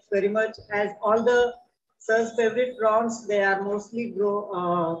helps very much, as all the sir's favorite prawns, they are mostly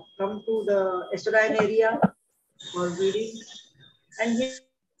come to the estuarine area for breeding, and here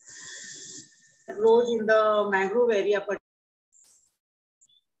grows in the mangrove area,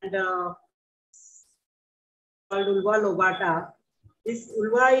 and called Ulva lobata. This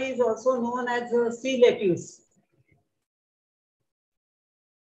ulva is also known as sea lettuce.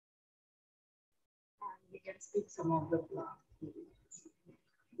 We can skip some of the plants.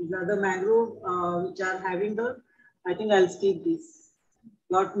 These are the mangrove which are having the, I think I'll skip this.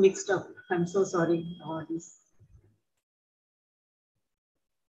 Got mixed up. I'm so sorry about this.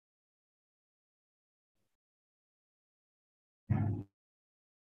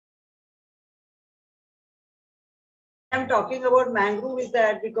 I'm talking about mangrove is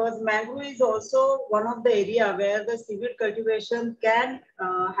that because mangrove is also one of the area where the seaweed cultivation can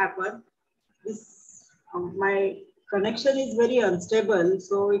happen. This my connection is very unstable,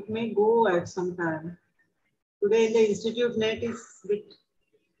 so it may go at some time. Today the institute net is bit.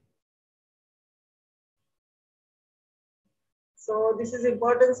 So this is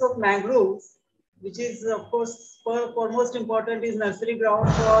importance of mangroves, which is of course foremost important is nursery ground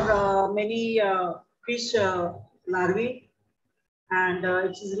for many fish larvae, and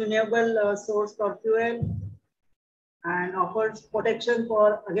it is renewable source for fuel and offers protection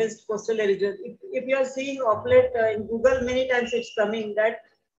for against coastal erosion. If you are seeing of late in Google, many times it's coming that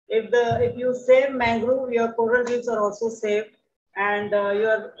if you save mangrove, your coral reefs are also saved, and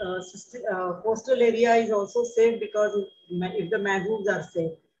your coastal area is also saved because if the mangroves are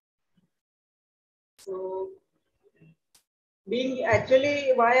saved. So being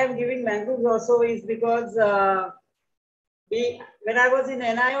actually why I'm giving mangroves also is because when I was in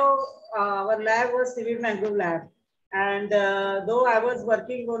NIO, our lab was seaweed mangrove lab. And though I was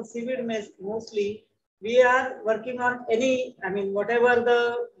working on seaweed mostly, we are working on whatever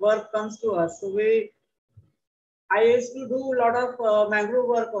the work comes to us. So I used to do a lot of mangrove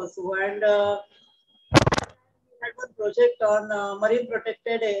work also. And had one project on marine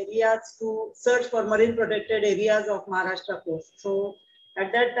protected areas to search for marine protected areas of Maharashtra coast. So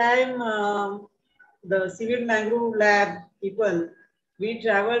at that time, the civil mangrove lab people, we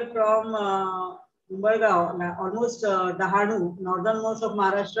traveled from Umbergaon, almost Dahanu, northernmost of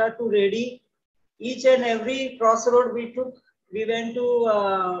Maharashtra, to Reddy. Each and every crossroad we took, we went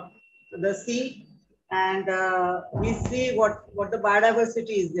to the sea, and we see what the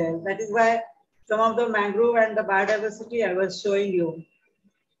biodiversity is there. That is why some of the mangrove and the biodiversity I was showing you,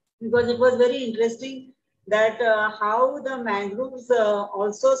 because it was very interesting that how the mangroves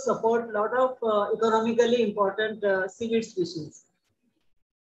also support a lot of economically important seaweed species.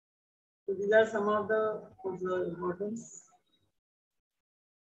 So these are some of the importance.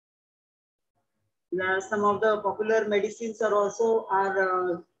 Some of the popular medicines are also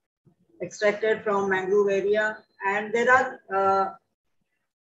extracted from mangrove area, and there are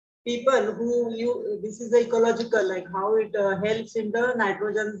people who this is the ecological, like how it helps in the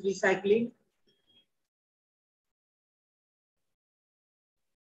nitrogen recycling.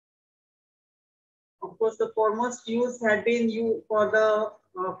 Of course, the foremost use had been used for the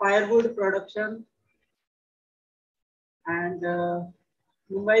firewood production, and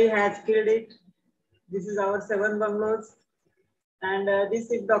Mumbai has killed it. This is our 7 bungalows. And this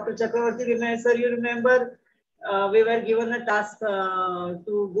is Dr. Chakravarti Vinay, sir, you remember we were given a task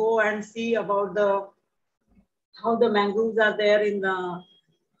to go and see about how the mangroves are there in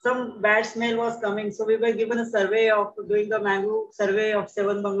some bad smell was coming. So we were given a survey of doing the mangrove survey of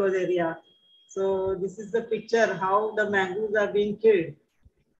 7 bungalows area. So this is the picture, how the mangroves are being killed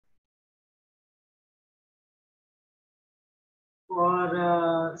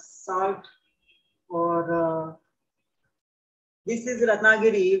for salt, or this is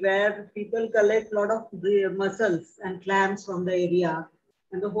Ratnagiri, where people collect a lot of mussels and clams from the area,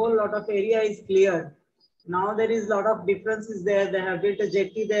 and the whole lot of area is cleared. Now there is a lot of differences there. They have built a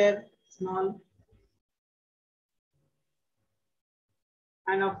jetty there, small.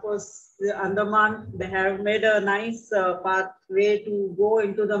 And of course, the Andaman, they have made a nice pathway to go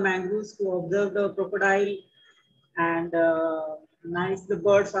into the mangroves to observe the crocodile, and nice, the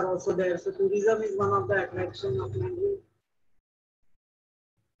birds are also there. So tourism is one of the attractions of mangrove.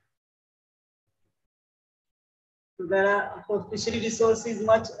 So there are, of course, fishery resource is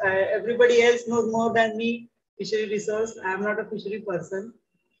much, everybody else knows more than me, fishery resource. I am not a fishery person,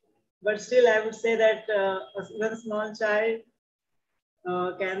 but still I would say that even a small child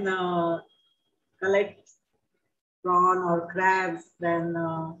can collect prawn or crabs, then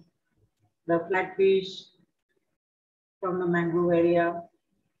the flatfish from the mangrove area.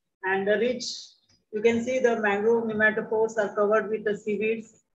 And the rich, you can see the mangrove nematophores are covered with the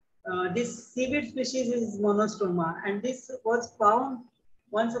seaweeds. This seaweed species is monostoma, and this was found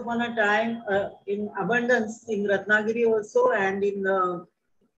once upon a time in abundance in Ratnagiri also, and in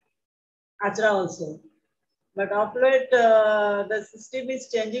Achra also. But of late, the system is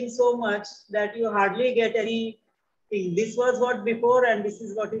changing so much that you hardly get anything. This was what before, and this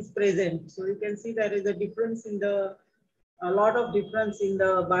is what is present. So you can see there is a difference in a lot of difference in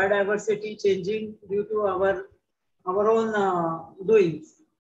the biodiversity changing due to our own doings.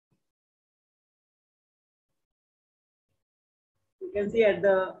 You can see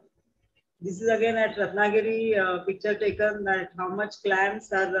this is again at Ratnagiri, picture taken that how much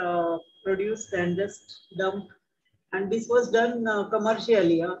clams are produced and just dumped. And this was done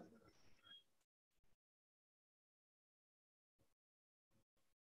commercially.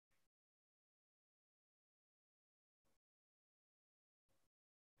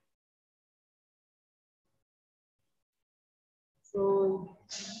 So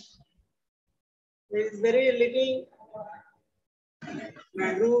there is very little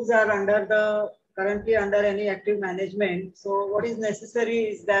mangroves are currently under any active management. So what is necessary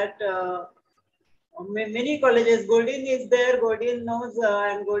is that many colleges, Goldin is there, Goldin knows,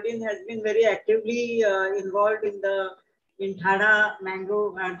 and Goldin has been very actively involved in Thana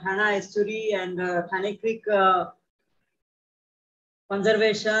mangrove and Thana estuary and Thane Creek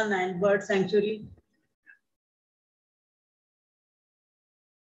conservation and bird sanctuary.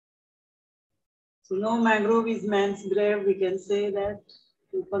 So no mangrove is man's grave, we can say that.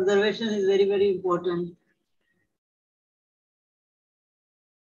 So conservation is very, very important.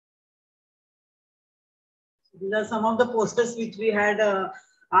 These are some of the posters which we had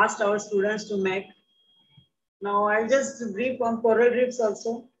asked our students to make. Now I'll just brief on coral reefs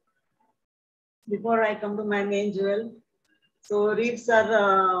also before I come to my main jewel. So reefs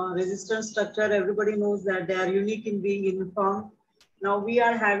are resistant structure. Everybody knows that they are unique in being uniform. Now we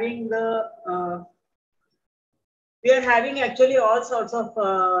are having actually all sorts of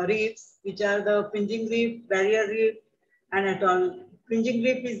reefs, which are the fringing reef, barrier reef, and atoll. Fringing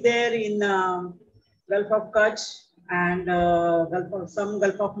reef is there in Gulf of Kutch and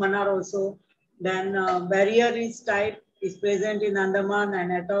Gulf of Mannar also. Then barrier reef type is present in Andaman,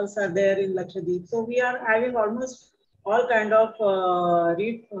 and atolls are there in Lakshadweep. So we are having almost all kind of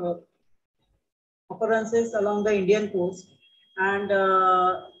reef occurrences along the Indian coast. And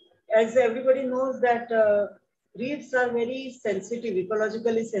as everybody knows that reefs are very sensitive,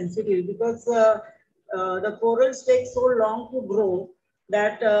 ecologically sensitive, because the corals take so long to grow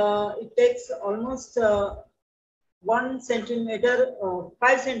that it takes almost 1 centimeter or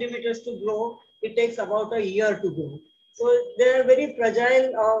 5 centimeters to grow. It takes about a year to grow. So they are very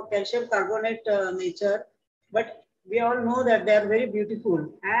fragile calcium carbonate nature, but we all know that they are very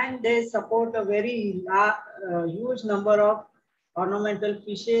beautiful and they support a very huge number of ornamental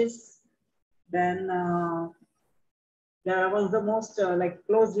fishes. Then there was the most like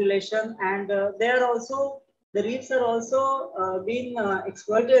close relation, and they are also, the reefs are also being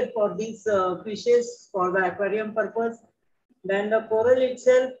exploited for these fishes for the aquarium purpose. Then the coral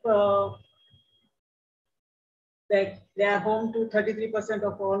itself, they are home to 33%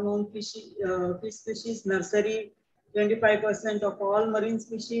 of all known fish species, nursery 25% of all marine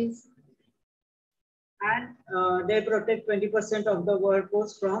species, and they protect 20% of the world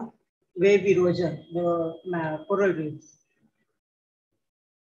coast from wave erosion, the coral reefs.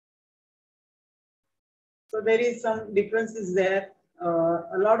 So there is some differences there.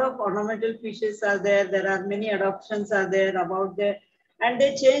 A lot of ornamental fishes are there. There are many adoptions are there about there, and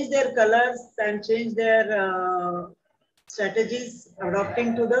they change their colors and change their strategies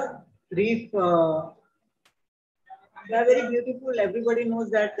adapting to the reef. They are very beautiful. Everybody knows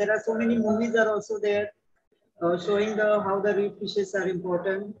that. There are so many movies are also there showing how the reef fishes are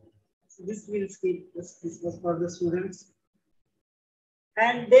important. So this will skip. This was for the students.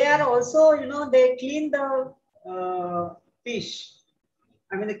 And they are also, they clean the fish.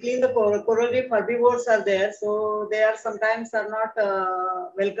 I mean, they clean the coral reef. Herbivores are there, so they are sometimes are not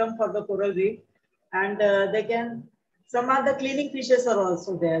welcome for the coral reef, and they can. Some of the cleaning fishes are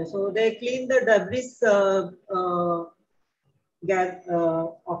also there, so they clean the debris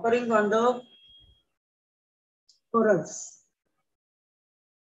occurring on the corals.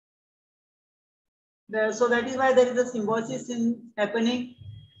 So that is why there is a symbiosis happening.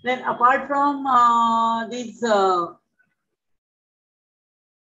 Then apart from these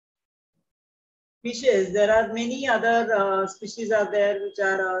fishes, there are many other species are there, which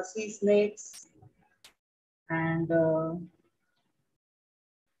are sea snakes and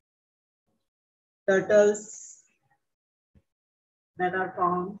turtles that are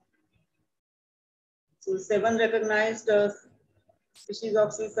found. So 7 recognized species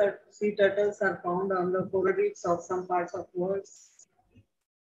of sea turtles are found on the coral reefs of some parts of the world.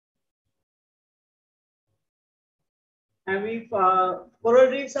 And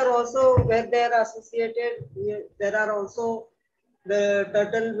coral reefs are also where they are associated. There are also the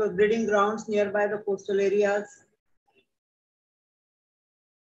turtle breeding grounds nearby the coastal areas.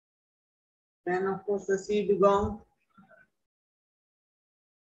 Then of course the sea dugong.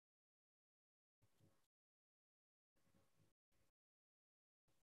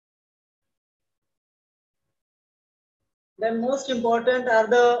 Then most important are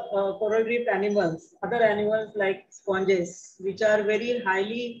the coral reef animals, other animals like sponges, which are very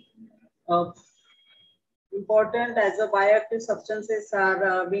highly important as the bioactive substances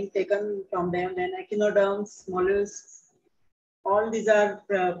are being taken from them. Then echinoderms, mollusks, all these are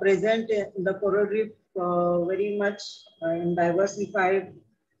present in the coral reef very much in diversified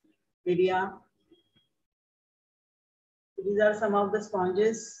area. These are some of the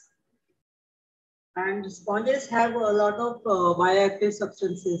sponges. And sponges have a lot of bioactive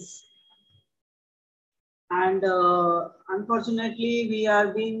substances. And unfortunately, we are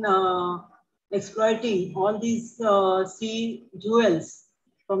being exploiting all these sea jewels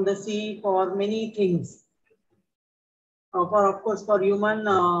from the sea for many things. Of course, for human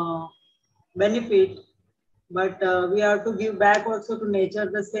benefit, but we have to give back also to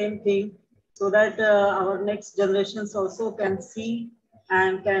nature the same thing, so that our next generations also can see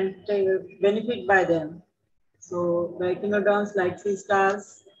and can benefit by them. So the echinoderms like sea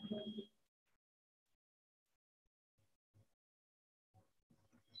stars,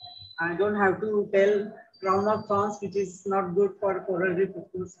 I don't have to tell crown of thorns, which is not good for coral reef,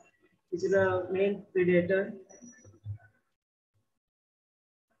 of course, which is a main predator.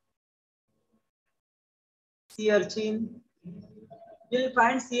 Sea urchin. You'll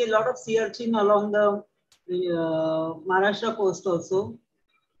find a lot of sea urchin along the Maharashtra coast also.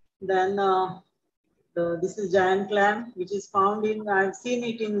 Then this is giant clam, which is found in, I've seen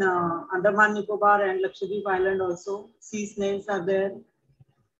it in Andaman Nicobar and Lakshadweep Island also. Sea snails are there.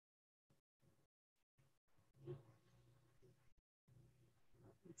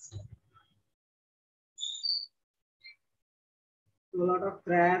 A lot of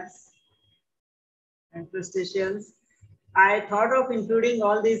crabs and crustaceans. I thought of including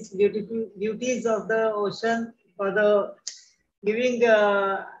all these beautiful beauties of the ocean for the giving,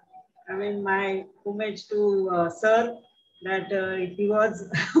 I mean, my homage to Sir, that he was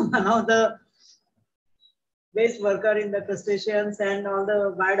one of the best worker in the crustaceans and all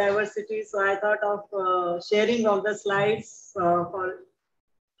the biodiversity. So I thought of sharing all the slides for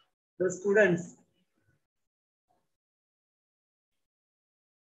the students.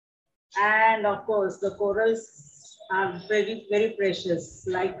 And of course, the corals are very, very precious.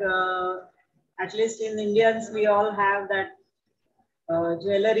 Like at least in Indians, we all have that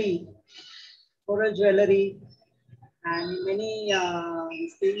jewelry, coral jewelry, and many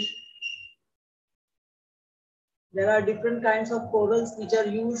things. There are different kinds of corals which are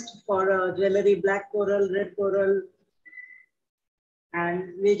used for jewelry, black coral, red coral,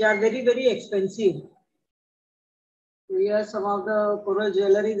 and which are very, very expensive. So here are some of the coral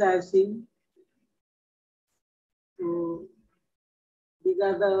jewelries I have seen. So these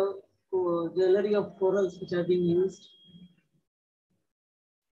are the jewelry of corals which are being used.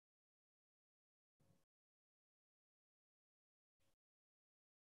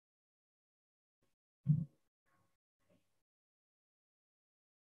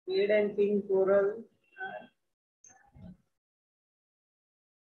 Red and pink coral.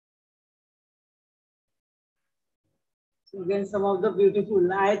 So again, some of the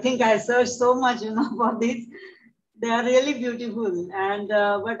beautiful. I think I searched so much, for this. They are really beautiful, and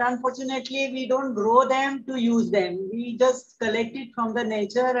but unfortunately, we don't grow them to use them. We just collect it from the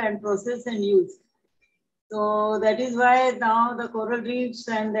nature and process and use. So that is why now the coral reefs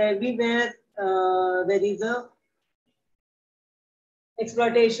and everywhere there is a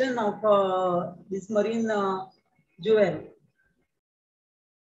exploitation of this marine jewel.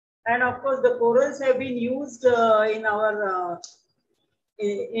 And of course, the corals have been used in our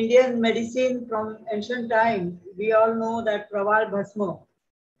Indian medicine from ancient time. We all know that Praval Bhasma,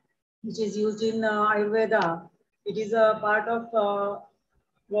 which is used in Ayurveda. It is a part of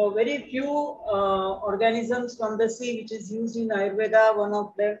very few organisms from the sea which is used in Ayurveda. One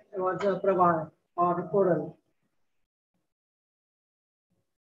of them was Praval or coral.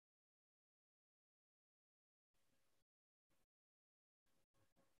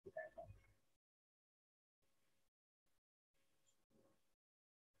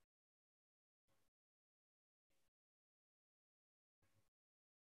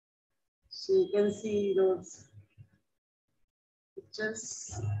 So you can see those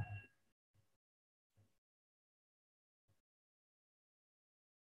pictures.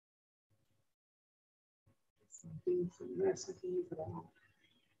 Something is wrong.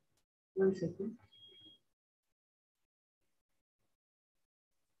 1 second.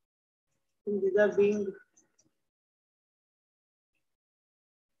 These are being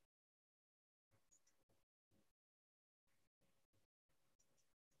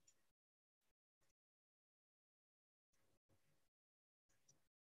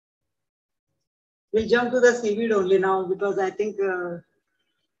we'll jump to the seaweed only now because I think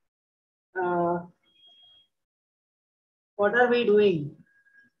what are we doing?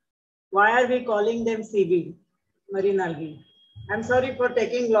 Why are we calling them seaweed, marine algae? I'm sorry for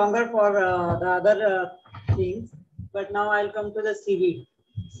taking longer for the other things, but now I'll come to the seaweed.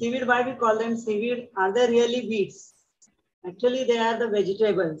 Seaweed, why we call them seaweed? Are they really weeds? Actually, they are the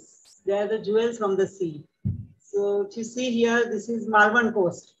vegetables. They are the jewels from the sea. So if you see here, this is Malvan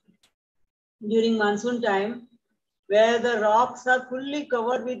coast. During monsoon time, where the rocks are fully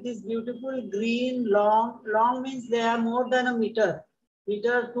covered with this beautiful green, long means they are more than a meter,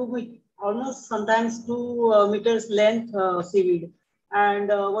 2 almost sometimes 2 meters length seaweed. And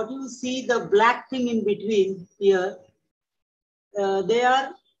what you see, the black thing in between here, they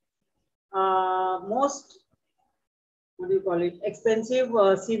are most, what do you call it, expensive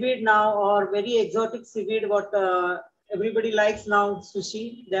seaweed now, or very exotic seaweed, what everybody likes now,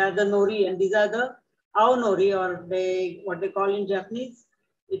 sushi. They are the nori, and these are the ao nori, or what they call in Japanese.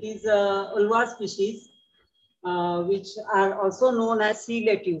 It is ulva species, which are also known as sea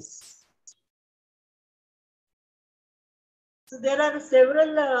lettuce. So there are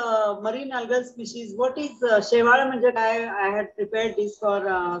several marine algal species. What is Shevala manje kai? I had prepared this for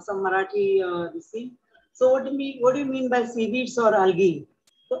some Marathi this thing. So what do you mean by seaweeds or algae?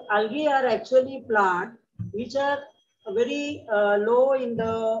 So algae are actually plants which are very low in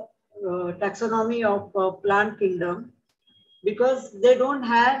the taxonomy of plant kingdom, because they don't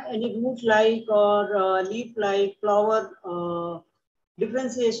have any root-like or leaf-like flower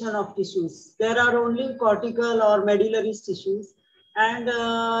differentiation of tissues. There are only cortical or medullary tissues, and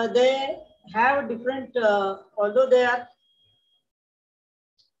they have different, although they are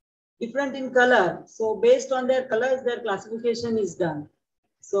different in color. So based on their colors, their classification is done.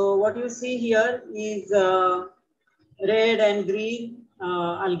 So what you see here is red and green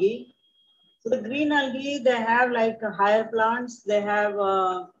algae. So the green algae, they have like higher plants, they have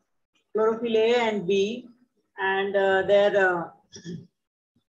chlorophyll A and B, and their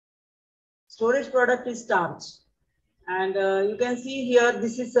storage product is starch. And you can see here,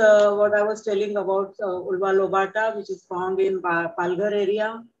 this is what I was telling about Ulva lobata, which is found in Palghar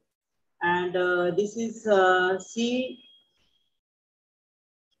area. And this is sea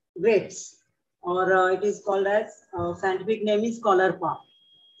grapes, or it is called as, scientific name is collar palm.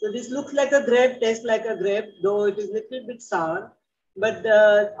 So this looks like a grape, tastes like a grape, though it is a little bit sour, but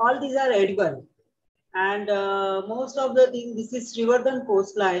all these are edible. And most of the things, this is Srivardhan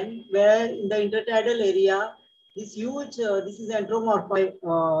coastline, where in the intertidal area, this huge, this is anthropomorphic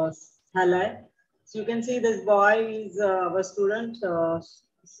halide. So you can see this boy is our student,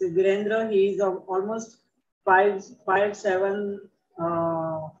 Virendra. He is almost 5'7"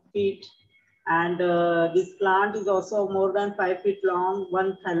 feet. And this plant is also more than 5 feet long,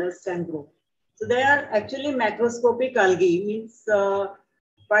 one thallus can grow. So they are actually macroscopic algae, means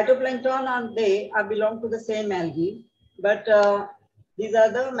phytoplankton and they belong to the same algae, but these are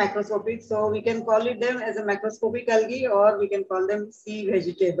the macroscopic. So we can call it them as a macroscopic algae, or we can call them sea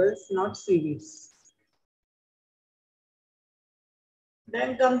vegetables, not seaweeds.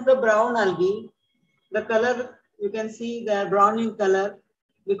 Then comes the brown algae. The color, you can see they are brown in color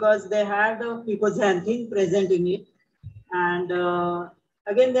because they have the picoxanthin present in it. And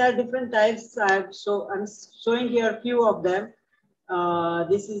again, there are different types. I'm showing here a few of them.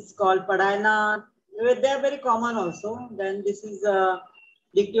 This is called Padaina. They are very common also. Then this is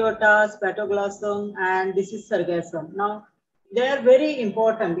Dictyota, Spatoglossum, and this is Sargassum. Now, they are very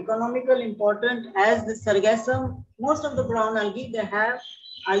important, economical important, as the Sargassum, most of the brown algae, they have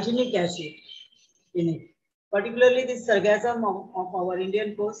alginic acid in it. Particularly this Sargassum of our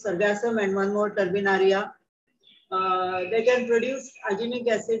Indian coast, Sargassum and one more Turbinaria. They can produce alginic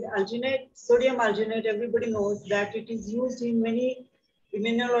acid, alginate, sodium alginate. Everybody knows that it is used in many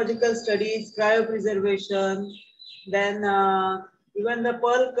immunological studies, cryopreservation, then even the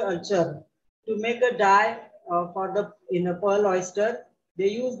pearl culture. To make a dye in a pearl oyster, they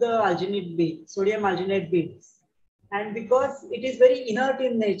use the alginate bead, sodium alginate beads. And because it is very inert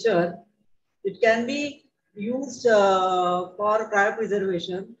in nature, it can be used for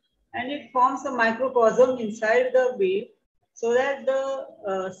cryopreservation, and it forms a microcosm inside the bead so that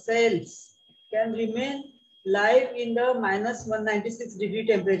the cells can remain live in the -196 degree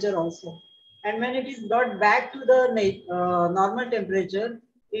temperature also. And when it is brought back to the normal temperature,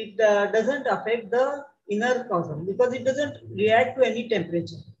 it doesn't affect the inner cosm because it doesn't react to any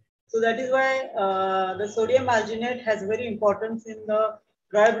temperature. So that is why the sodium alginate has very importance in the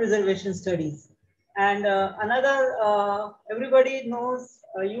cryopreservation studies. And another, everybody knows,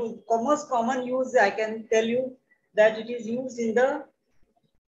 most common use, I can tell you that it is used in the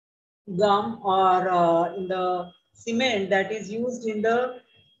gum or in the cement that is used in the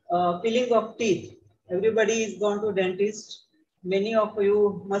filling of teeth. Everybody is gone to dentist. Many of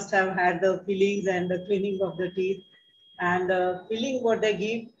you must have had the fillings and the cleaning of the teeth. And the filling what they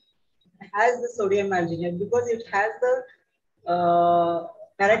give has the sodium alginate because it has the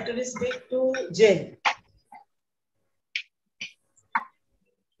characteristic to gel.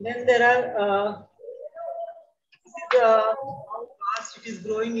 Then there are how fast it is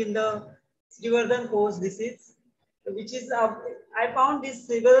growing in the Srivardhan coast. This is, which is I found this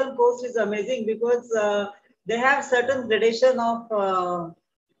Srivardhan coast is amazing because they have certain gradation of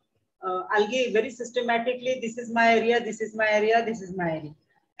algae very systematically. This is my area. This is my area. This is my area.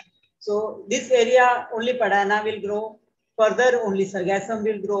 So this area only Padana will grow. Further only Sargassum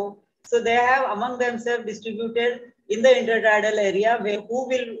will grow. So they have among themselves distributed in the intertidal area where who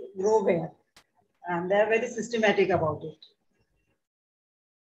will grow where. And they are very systematic about it.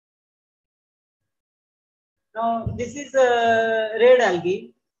 Now this is red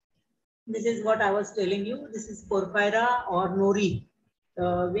algae. This is what I was telling you. This is Porphyra or Nori,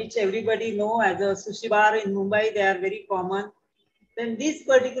 which everybody know as a sushi bar in Mumbai. They are very common. Then this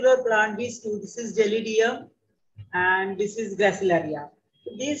particular plant, these two, this is Gelidium and this is Gracilaria.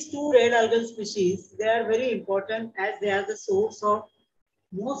 These two red algal species, they are very important as they are the source of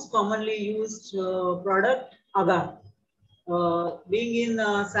most commonly used product, agar. Being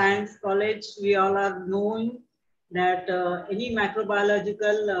in science college, we all are knowing that any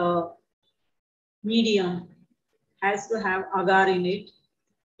macrobiological medium has to have agar in it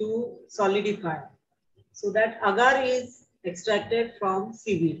to solidify. So that agar is extracted from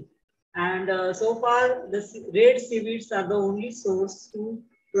seaweed. And so far, the red seaweeds are the only source to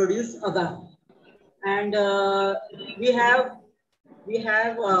produce agar. And we have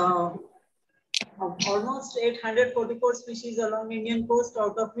almost 844 species along Indian coast,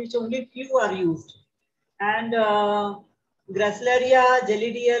 out of which only few are used. And Gracilaria,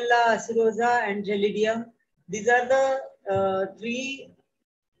 Gelidiella acidosa, and Gelidium, these are the three.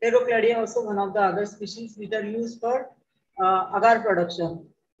 Pterocladia also one of the other species which are used for agar production.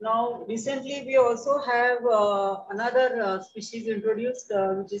 Now, recently we also have another species introduced,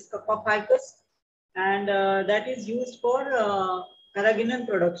 which is Kappa ficus, and that is used for carrageenan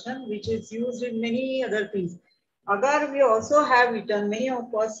production, which is used in many other things. Agar we also have eaten, many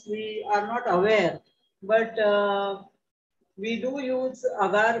of us we are not aware, but we do use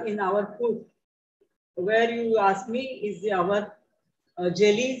agar in our food. Where you ask me is our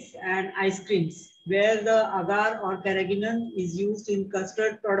jellies and ice creams, where the agar or carrageenan is used in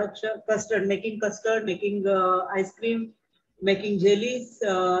custard production, making ice cream, making jellies,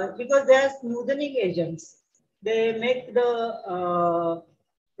 because they are smoothening agents. They make the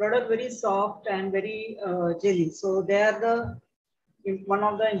product very soft and very jelly. So they are one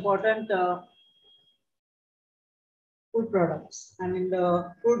of the important food products, I mean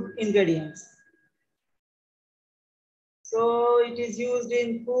the food ingredients. So it is used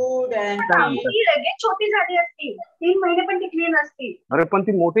in food and छोटी झाली असती 3 महिने पण टिकली नसती. अरे पण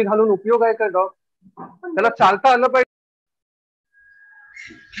ती मोठी घालून उपयोग आहे का डॉग? त्याला चालता आलं पाहिजे.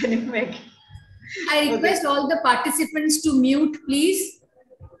 Can you make? I request all the participants to mute, please.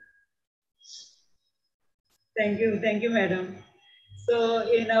 Thank you, madam. So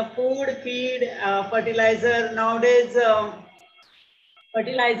in a food, feed, fertilizer, nowadays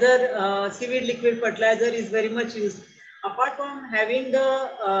fertilizer, seaweed liquid fertilizer is very much used. Apart from having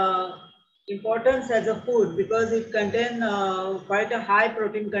the importance as a food, because it contains quite a high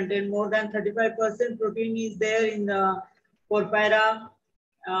protein content, more than 35% protein is there in porphyra.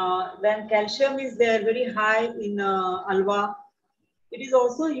 Then calcium is there very high in alwa. It is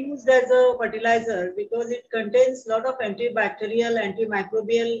also used as a fertilizer because it contains a lot of antibacterial,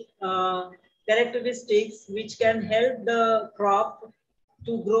 antimicrobial characteristics which can help the crop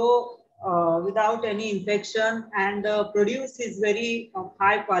to grow without any infection, and the produce is very of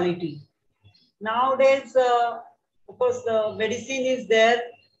high quality. Nowadays, of course, the medicine is there.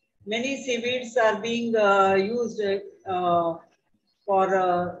 Many seaweeds are being used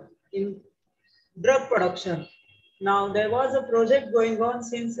for in drug production. Now, there was a project going on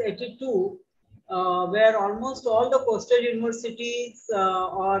since '82, where almost all the coastal universities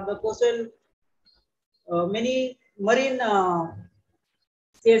or the coastal, many marine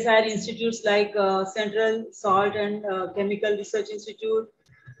CSIR institutes like Central Salt and Chemical Research Institute,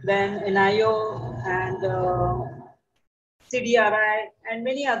 then NIO and CDRI, and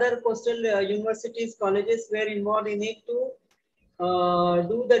many other coastal universities, colleges were involved in it to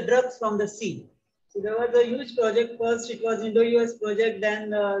do the drugs from the sea. So there was a huge project. First, it was Indo-US project.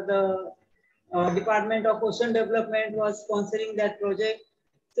 Then the Department of Ocean Development was sponsoring that project.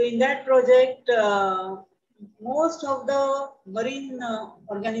 So in that project, most of the marine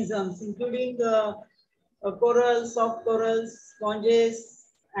organisms, including corals, soft corals, sponges,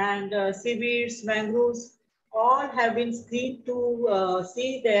 and seaweeds, mangroves, all have been screened to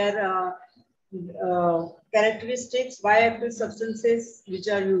see their characteristics, bioactive substances which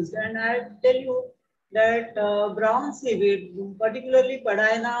are used. And I tell you that brown seaweed, particularly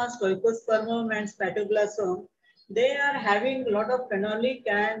Padaina, Stoichospermum, and Spatoglossum, they are having a lot of phenolic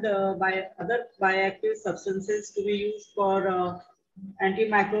and other bioactive substances to be used for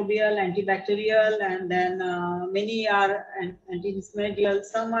antimicrobial, antibacterial, and then many are antimicrobial.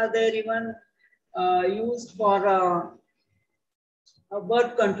 Some are there even used for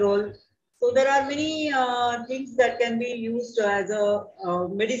birth control. So there are many things that can be used as a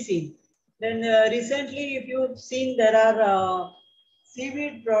medicine. Then recently, if you've seen, there are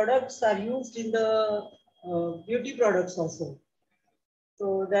seaweed products are used in the beauty products also.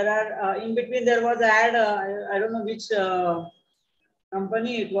 So there are, in between there was an ad, I don't know which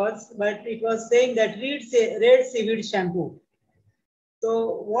company it was, but it was saying that red seaweed shampoo.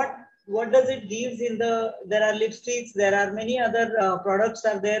 So what what does it gives in the, there are lipsticks, there are many other products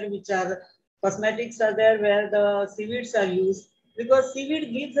are there, which are cosmetics are there where the seaweeds are used, because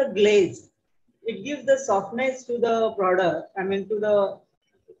seaweed gives a glaze. It gives the softness to the product, I mean to the,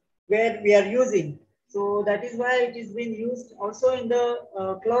 where we are using. So that is why it is being used also in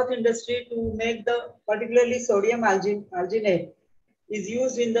the cloth industry to make the, particularly sodium alginate is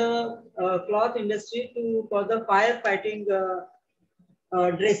used in the cloth industry to, for the firefighting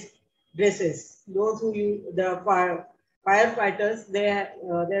dresses. Those who use the firefighters,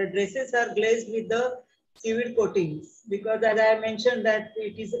 their dresses are glazed with the seaweed coatings, because as I mentioned that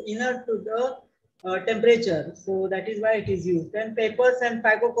it is inert to the temperature. So that is why it is used. Then papers and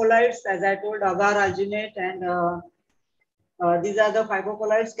phycocolloids, as I told, agar alginate, and these are the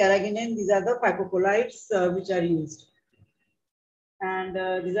phycocolloids, carrageenan, these are the phycocolloids which are used. And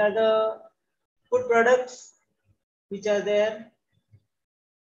these are the food products which are there.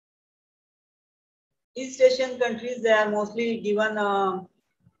 East Asian countries, they are mostly given,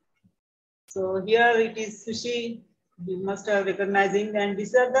 so here it is sushi, you must have recognizing, and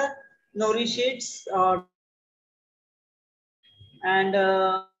these are the nori sheets, and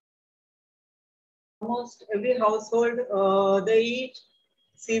almost every household, they eat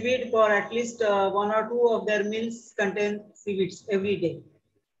seaweed for at least 1 or 2 of their meals contain seaweeds every day.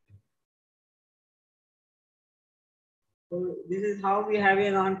 So this is how we have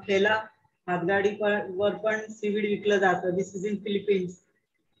it on Khela. हातगाडी वर पण seaweed विकलं जातं. This is in Philippines,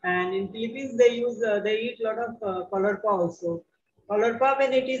 and in Philippines they use they eat a lot of color paw also. Color paw,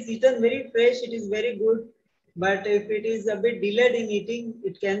 when it is eaten very fresh, it is very good, but if it is a bit delayed in eating,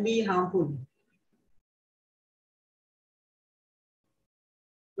 it can be harmful.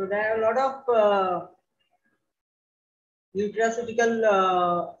 So there are a lot of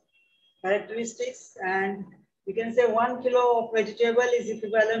nutraceutical characteristics, and you can say 1 kilo of vegetable is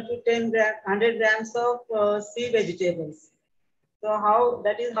equivalent to 100 grams of sea vegetables. So how,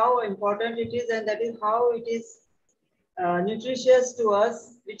 that is how important it is, and that is how it is nutritious to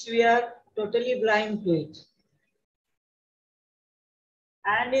us, which we are totally blind to it.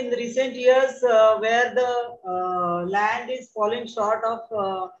 And in recent years, where the land is falling short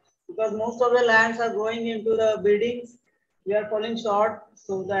of, because most of the lands are going into the buildings, we are falling short.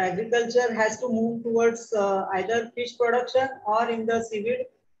 So the agriculture has to move towards either fish production or in the seaweed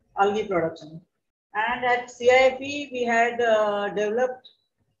algae production. And at CIP, we had developed,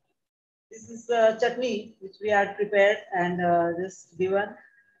 this is chutney, which we had prepared and just given.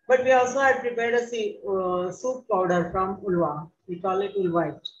 But we also had prepared a soup powder from ulva. We call it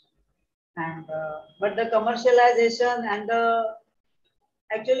ulvite. And but the commercialization and the,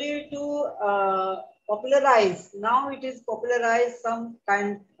 actually to popularize, now it is popularized some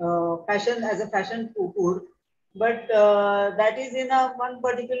kind fashion as a fashion food, but that is in a one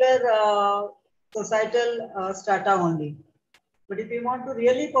particular societal strata only. But if we want to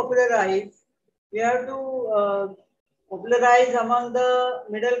really popularize, we have to popularize among the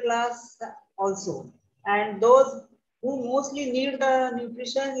middle class also. And those who mostly need the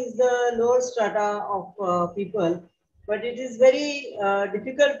nutrition is the lower strata of people. But it is very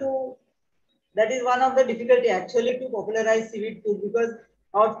difficult to, that is one of the difficulty actually to popularize seaweed food, because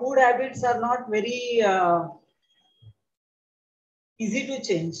our food habits are not very easy to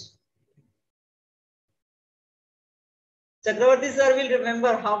change. Chakravarti sir will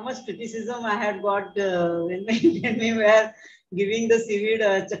remember how much criticism I had got when we were giving the seaweed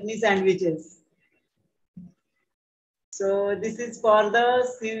chutney sandwiches. So this is for the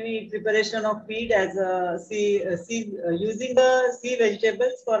seaweed preparation of feed as a using the sea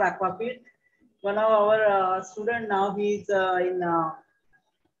vegetables for aqua feed. One of our student now, he is in our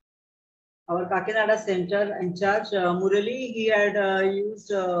Kakinada center in charge. Murali, he had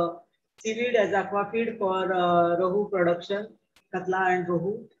used seaweed as aqua feed for rohu production, katla and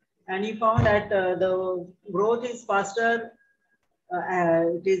rohu, and he found that the growth is faster,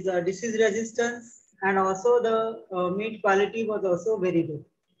 it is disease resistance, and also the meat quality was also very good.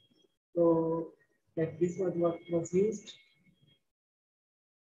 So that this was what was used.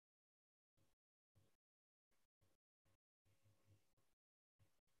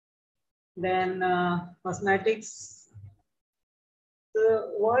 Then cosmetics.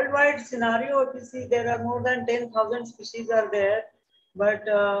 The worldwide scenario, if you see, there are more than 10,000 species are there, but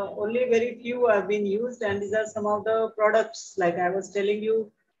only very few have been used, and these are some of the products, like I was telling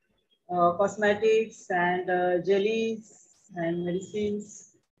you, cosmetics and jellies and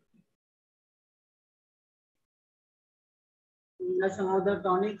medicines. These are some of the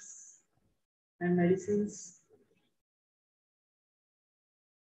tonics and medicines.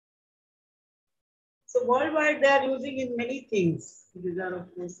 So worldwide, they are using in many things. These are,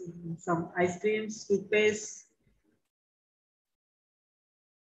 of course, some ice creams, toothpaste.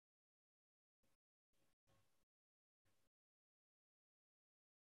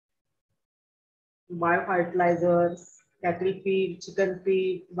 Biofertilizers, cattle feed, chicken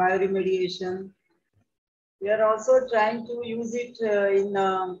feed, bioremediation. We are also trying to use it in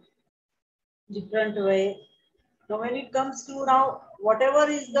a different way. So when it comes to now,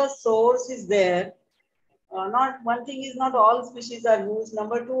 whatever is the source is there, not one thing is not all species are used.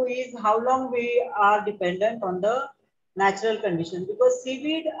 Number two is how long we are dependent on the natural condition, because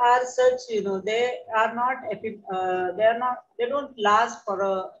seaweed are such, they are not, they don't last for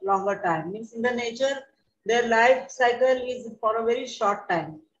a longer time. Means in the nature, their life cycle is for a very short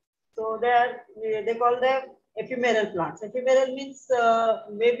time. So they call them ephemeral plants. Ephemeral means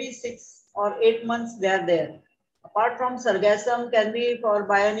maybe 6 or 8 months they are there. Apart from sargassum can be for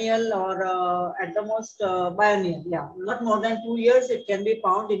biennial or at the most biennial, yeah, not more than 2 years it can be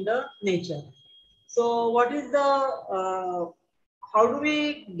found in the nature. So what is the, how do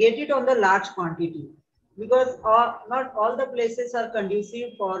we get it on the large quantity? Because not all the places are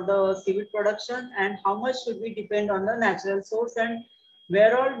conducive for the seaweed production, and how much should we depend on the natural source, and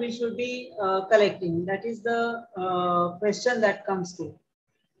where all we should be collecting? That is the question that comes to.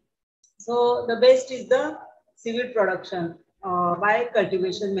 So the best is the seaweed production by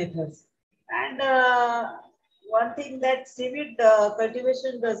cultivation methods. And one thing that seaweed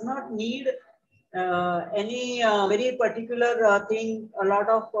cultivation does not need any very particular thing. A lot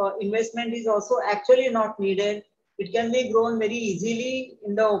of investment is also actually not needed. It can be grown very easily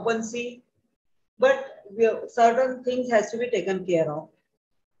in the open sea, but certain things has to be taken care of.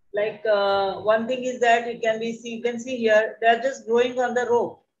 Like one thing is that it can be you can see here, they are just growing on the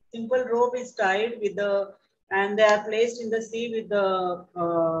rope. Simple rope is tied with the, and they are placed in the sea with the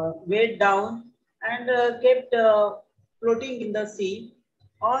weight down and kept floating in the sea.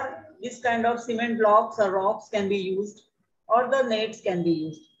 Or this kind of cement blocks or rocks can be used, or the nets can be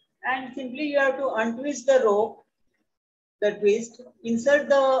used. And simply you have to untwist the rope, the twist, insert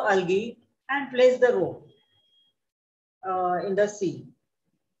the algae and place the rope in the sea.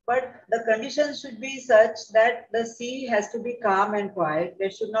 But the conditions should be such that the sea has to be calm and quiet.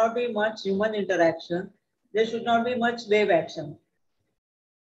 There should not be much human interaction. There should not be much wave action.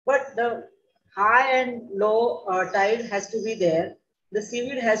 But the high and low tide has to be there. The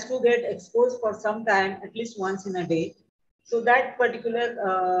seaweed has to get exposed for some time, at least once in a day. So that particular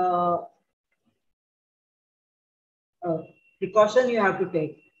precaution you have to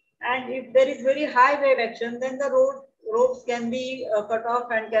take. And if there is very high wave action, then the ropes can be cut off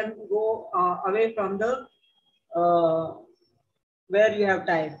and can go away from the where you have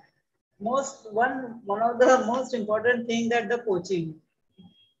tied. One of the most important thing that the poaching.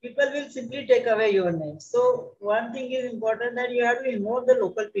 People will simply take away your net. So one thing is important, that you have to involve the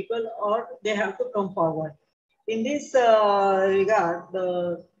local people or they have to come forward. In this regard,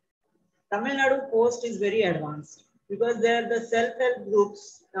 the Tamil Nadu coast is very advanced, because there the self-help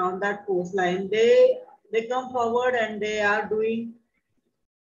groups on that coastline, they come forward and they are doing.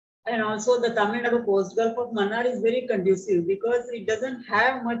 And also the Tamil Nadu coast, Gulf of Mannar is very conducive because it doesn't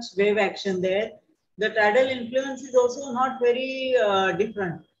have much wave action there. The tidal influence is also not very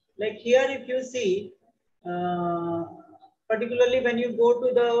different. Like here, if you see, particularly when you go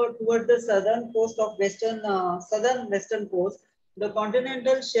to towards the southern coast of southern western coast, the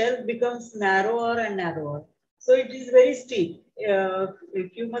continental shelf becomes narrower and narrower. So it is very steep.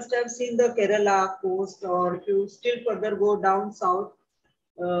 If you must have seen the Kerala coast, or if you still further go down south,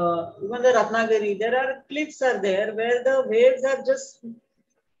 even the Ratnagiri, there are cliffs are there where the waves are just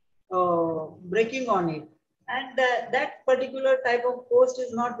breaking on it. And that particular type of coast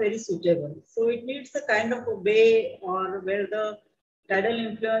is not very suitable. So it needs a kind of a bay, or where the tidal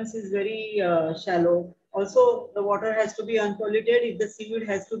influence is very shallow. Also, the water has to be unpolluted if the seaweed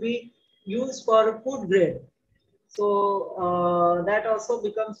has to be used for food grade. So that also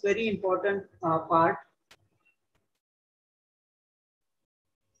becomes very important part.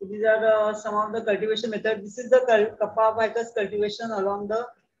 So these are some of the cultivation methods. This is the Kappa ficus cultivation along the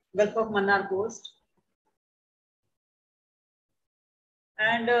Gulf of Mannar coast.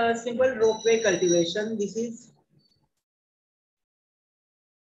 And simple ropeway cultivation. This is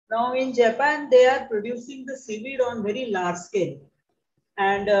now in Japan, they are producing the seaweed on very large scale.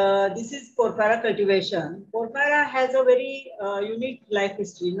 And this is Porphyra cultivation. Porphyra has a very unique life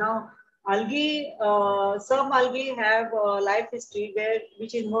history. Now, algae, some algae have a life history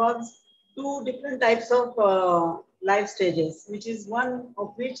which involves two different types of life stages, which is one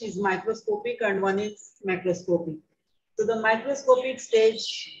of which is microscopic and one is macroscopic. So the microscopic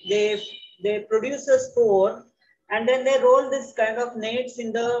stage, they they produce a spore, and then they roll this kind of nets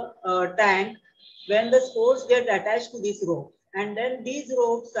in the tank. When the spores get attached to this rope, and then these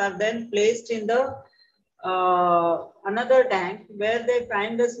ropes are then placed in the another tank where they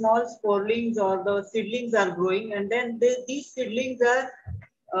find the small sporelings or the seedlings are growing, and then these seedlings are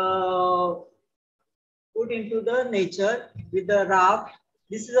put into the nature with the raft.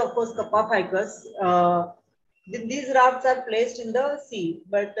 This is of course Kappa ficus. These rafts are placed in the sea,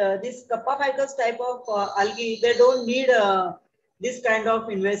 but this Kappa ficus type of algae, they don't need this kind of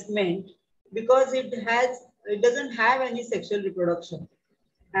investment because it doesn't have any sexual reproduction,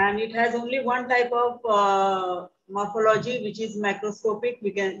 and it has only one type of morphology, which is macroscopic,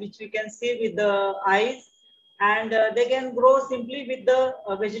 which we can see with the eyes, and they can grow simply with the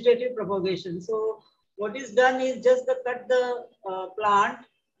vegetative propagation. So what is done is just cut the plant,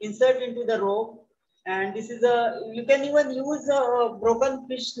 insert into the rope, and this is you can even use a broken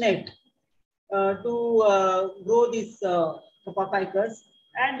fish net to grow this Kappa ficus.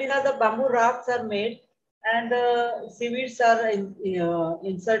 And these are the bamboo rafts are made, and the seaweeds are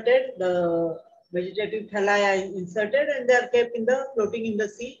inserted, the vegetative thalli are inserted, and they are kept in the floating in the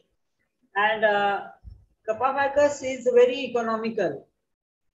sea. And Kappa ficus is very economical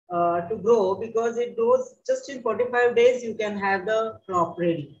to grow because it grows just in 45 days. You can have the crop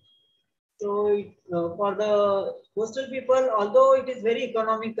ready. So for the coastal people, although it is very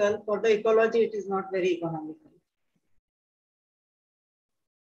economical, for the ecology it is not very economical.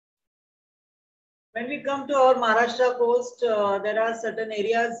 When we come to our Maharashtra coast, there are certain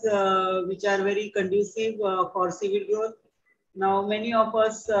areas which are very conducive for seaweed growth. Now, many of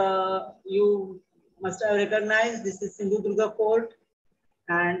us, you must have recognized, this is Sindhudurga Fort,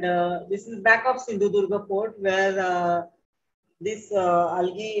 and this is back of Sindhudurga Fort, where this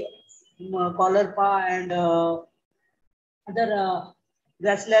algae, collarpa, and other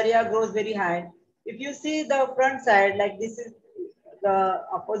gracilaria grows very high. If you see the front side, like this is the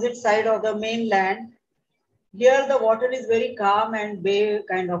opposite side of the mainland, here the water is very calm and bay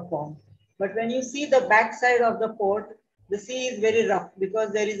kind of form. But when you see the back side of the fort, the sea is very rough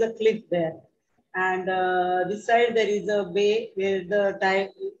because there is a cliff there. And this side there is a bay where the tide,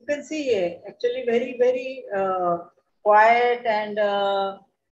 you can see actually very, very quiet, and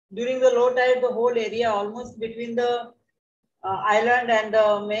during the low tide, the whole area almost between the island and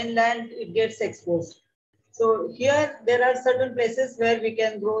the mainland, it gets exposed. So here there are certain places where we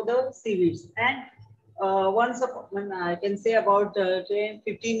can grow the seaweeds. And once upon, I can say about 10,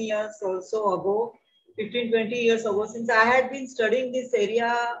 15 years or so ago, 15, 20 years ago, since I had been studying this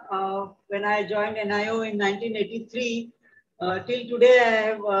area when I joined NIO in 1983, till today I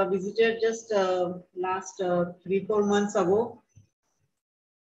have visited just last 3-4 months ago.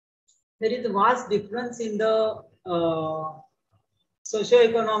 There is a vast difference in the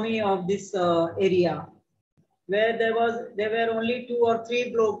socio-economy of this area, where there were only 2 or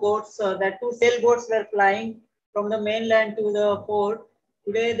 3 boats, that 2 sailboats were flying from the mainland to the port.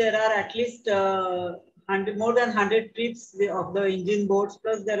 Today there are at least more than 100 trips of the engine boats,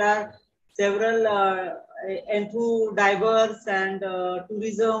 plus there are several enthu divers and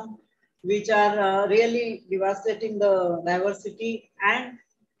tourism, which are really devastating the diversity. And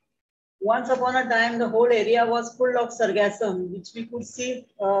once upon a time, the whole area was full of sargassum, which we could see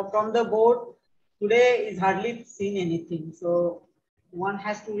from the boat. Today is hardly seen anything. So one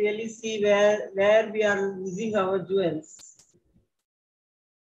has to really see where we are losing our jewels.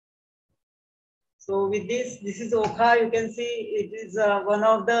 So with this is Okha. You can see it is one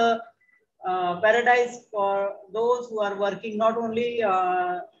of the paradise for those who are working not only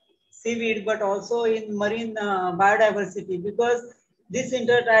seaweed but also in marine biodiversity, because this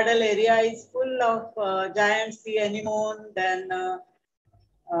intertidal area is full of giant sea anemone, then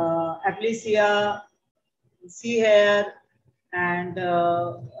Aplysia, sea hare, and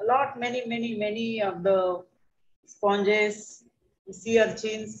many of the sponges, sea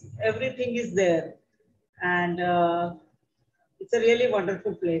urchins, everything is there. And it's a really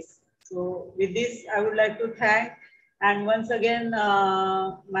wonderful place. So with this, I would like to thank, and once again,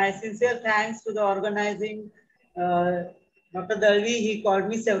 my sincere thanks to the organizing Dr. Dalvi. He called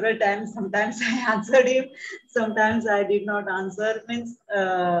me several times. Sometimes I answered him, sometimes I did not answer. Means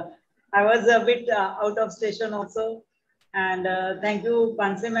I was a bit out of station also. And thank you,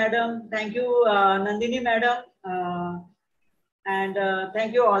 Panse Madam. Thank you, Nandini Madam. And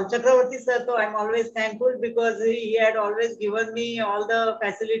thank you all. Chakravarti sir, so I'm always thankful because he had always given me all the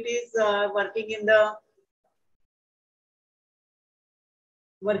facilities working in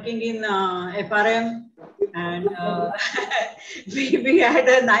FRM, and we had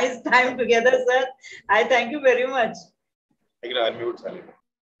a nice time together, sir. I thank you very much.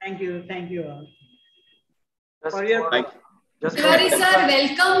 Thank you. Thank you all. Just For your Tiwari sir,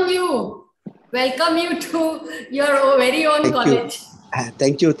 welcome you to your very own college.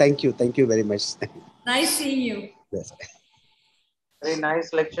 Thank you very much. Nice seeing you. Yes. Very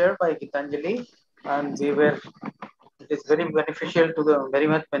nice lecture by Gitanjali, and it is very much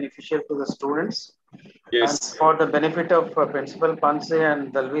beneficial to the students. Yes. And for the benefit of Principal Panse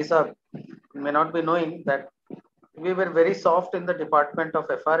and Dalvisa, you may not be knowing that we were very soft in the department of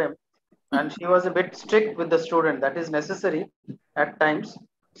FRM, and she was a bit strict with the student. That is necessary at times.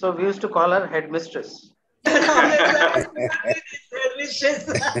 So we used to call her headmistress.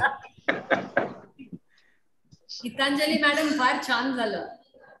 Gitanjali madam, फार छान झालं.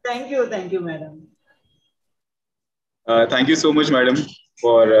 Thank you, madam. Thank you so much, madam,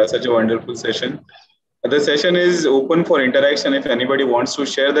 for such a wonderful session. The session is open for interaction. If anybody wants to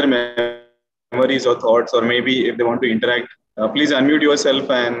share their memories or thoughts, or maybe if they want to interact, please unmute yourself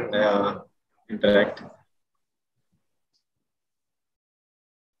and interact.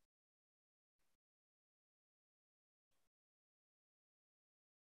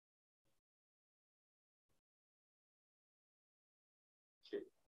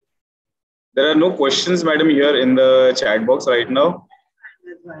 There are no questions, madam, here in the chat box right now.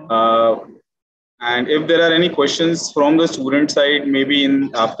 And if there are any questions from the student side, maybe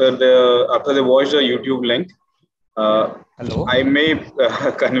after they watch the YouTube link, I may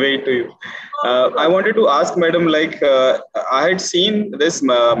convey it to you. I wanted to ask, madam, like I had seen this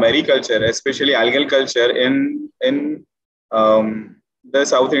mariculture, especially algal culture, in the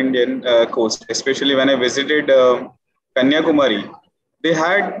South Indian coast, especially when I visited Kanyakumari. They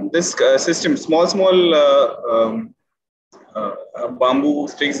had this system, small bamboo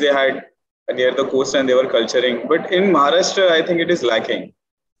sticks they had near the coast, and they were culturing. But in Maharashtra, I think it is lacking.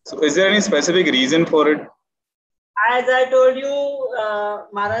 So is there any specific reason for it? As I told you,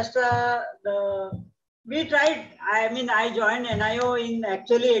 Maharashtra, we tried. I joined NIO in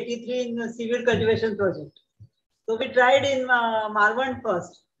actually 83 in the seaweed cultivation project. So we tried in Marwand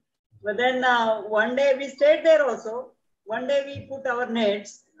first. But then one day we stayed there also. One day we put our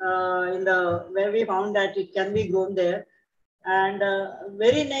nets where we found that it can be grown there. And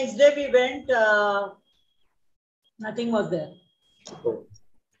very next day we went, nothing was there.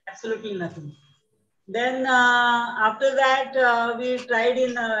 Absolutely nothing. Then after that, we tried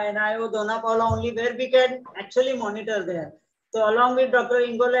in NIO Donapaula only, where we can actually monitor there. So along with Dr.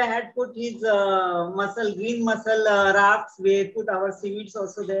 Ingole had put his green mussel rafts. We put our seaweeds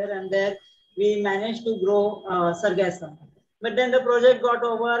also there, and there we managed to grow sargassum. But then the project got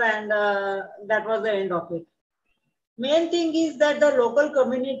over, and that was the end of it. Main thing is that the local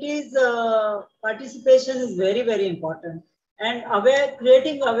communities' participation is very, very important. And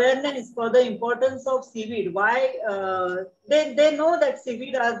creating awareness for the importance of seaweed. Why they know that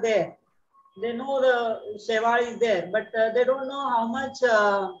seaweed are there. They know the shewal is there, but they don't know how much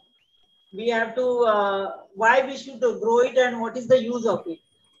we have to, why we should grow it and what is the use of it.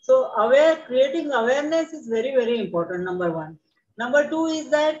 So creating awareness is very, very important, number one. Number two is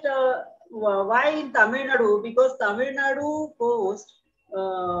that why in Tamil Nadu? Because Tamil Nadu coast,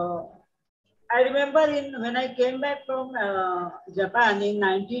 I remember when I came back from Japan in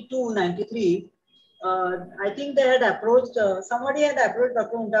 92, 93, I think they had approached, somebody had approached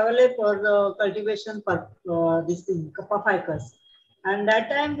Dr. Untavale for the cultivation for this thing, Kappa ficus. And that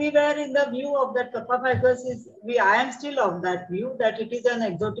time we were in the view of that Kappa ficus I am still of that view that it is an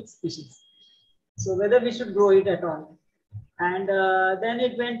exotic species. So whether we should grow it at all. And then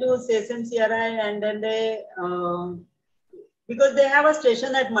it went to CSM CRI, and then they, because they have a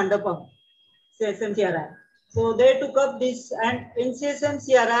station at Mandapam, CSM CRI. So they took up this, and in CSM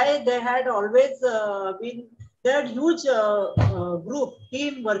CRI, they had always they had huge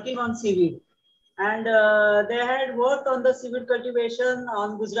team working on seaweed. And they had worked on the seaweed cultivation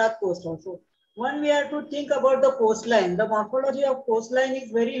on Gujarat coast also. One, we have to think about the coastline. The morphology of coastline is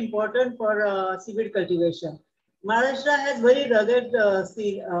very important for seaweed cultivation. Maharashtra has very rugged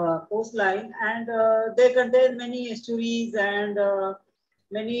coastline, and they contain many estuaries and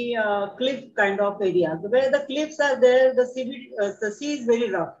many cliff kind of areas. Where the cliffs are there, the sea is very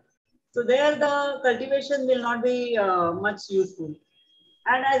rough. So there the cultivation will not be much useful.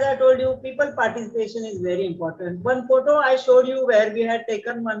 And as I told you, people participation is very important. One photo I showed you where we had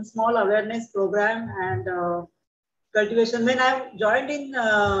taken one small awareness program and cultivation. When I joined in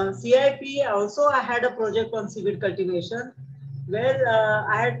CIP, also I had a project on seaweed cultivation where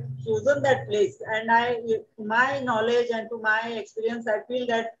I had chosen that place. And to my knowledge and to my experience, I feel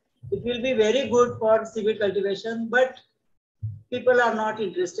that it will be very good for seaweed cultivation, but people are not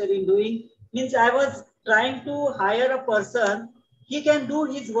interested in doing. Means I was trying to hire a person. he can do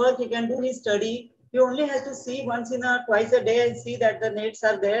his work, he can do his study. He only has to see once in a twice a day and see that the nets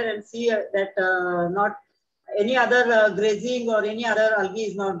are there and see that not any other grazing or any other algae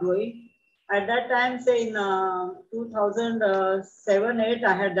is not growing. At that time, say in 2007-8,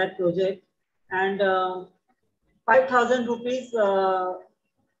 I had that project, and 5,000 rupees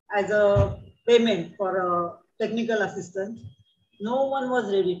as a payment for a technical assistant. No one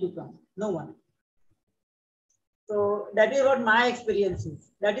was ready to come. No one. So that is what my experience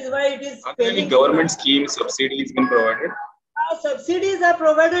is. That is why it is. Are there any government schemes, subsidies being provided? Subsidies are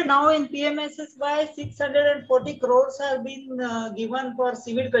provided now in PMSSY. 640 crores have been given for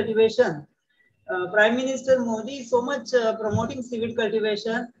seaweed cultivation. Prime Minister Modi is so much promoting seaweed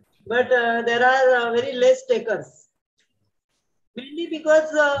cultivation, but there are very less takers. Mainly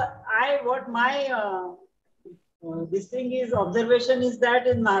because this thing is observation is that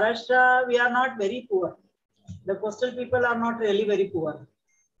in Maharashtra we are not very poor. The coastal people are not really very poor.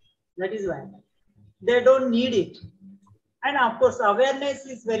 That is why they don't need it, and of course awareness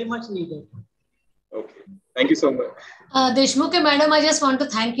is very much needed. Okay, thank you so much. Deshmukh madam, I just want to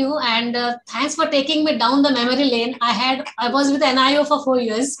thank you and thanks for taking me down the memory lane. I was with NIO for 4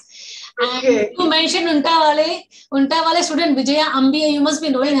 years. Okay. And you mentioned Unta Wale student Vijaya Ambi, you must be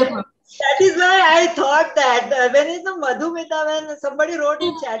knowing her. That is why I thought that when is the Madhumita, when somebody wrote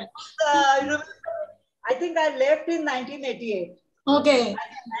in chat, I think I left in 1988. Okay.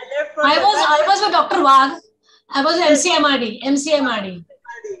 I was with Dr. Wagh. I was with MCMRD.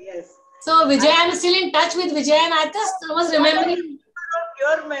 Yes. So Vijay, I'm still in touch with Vijay, and I just was remembering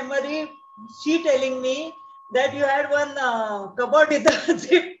your memory. She telling me that you had one cupboard with a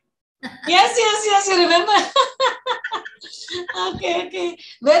zip. Yes, you remember. Okay.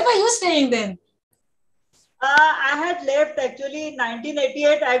 Where were you staying then? I had left actually in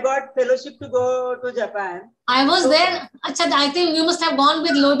 1988. I got fellowship to go to Japan. I was there. Achha, I think you must have gone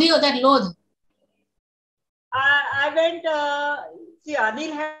with Lodhi or that Lodh. I went, see,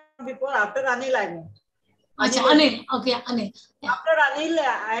 Anil had before, after Anil I went. Anil. Okay, Anil. Yeah. After Anil,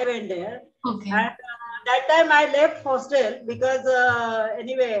 I went there. Okay. And that time I left hostel because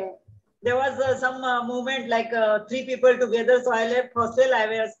anyway, there was some movement like 3 people together. So I left hostel. I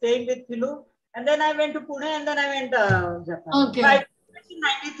was staying with Philu. And then I went to Pune and then I went to Japan. Okay. By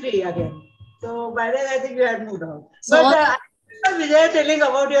 1993 again. So by then I think you had moved out. So but I remember Vijay telling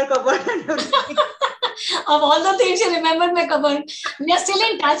about your cupboard and everything. Of all the things you remembered my cupboard. We are still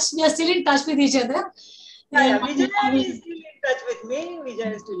in touch with each other. Yeah, Vijay is still in touch with me.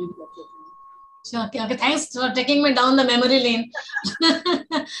 Vijay is still in touch with me. Sure, okay. Thanks for taking me down the memory lane.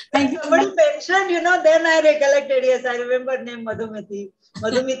 Thank you. Somebody mentioned, then I recollected. Yes, I remember name Madhumati.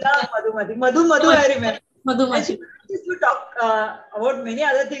 Madhumita, Madhumati. Madhu, I remember. And she used to talk about many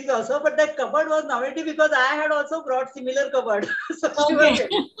other things also, but that cupboard was novelty because I had also brought similar cupboard. So okay.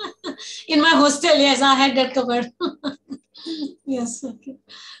 In my hostel, yes, I had that cupboard. Yes, okay.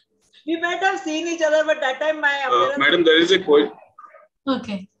 We might have seen each other, but that time my appearance... Madam, there is a question.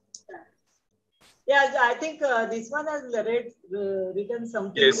 Okay. Yeah, I think this one has written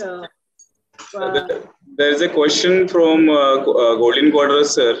something. Yes. There is a question from Golden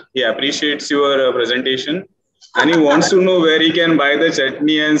Quarters, sir. He appreciates your presentation and he wants to know where he can buy the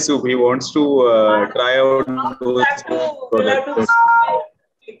chutney and soup. He wants to try out those products.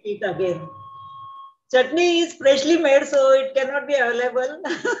 It again. Chutney is freshly made, so it cannot be available.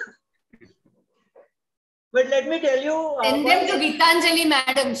 But let me tell you. Send them to Gitanjali,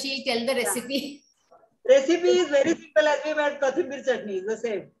 madam. She'll tell the recipe. Recipe is very simple as we made Kothambir chutney. It's the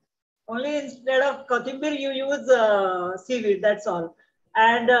same. Only instead of Kothambir, you use seaweed. That's all.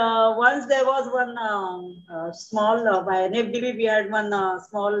 And once there was one small, by NFDB, we had one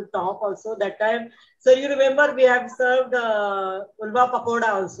small top also that time. So you remember we have served ulva pakoda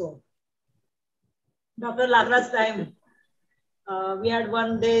also. Dr. Lagra's time. We had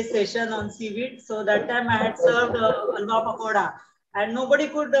one day session on seaweed. So that time I had served ulva pakoda. And nobody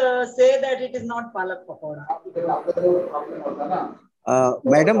could say that it is not palak pakoda.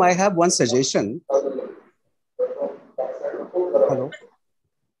 Madam, I have one suggestion. Hello.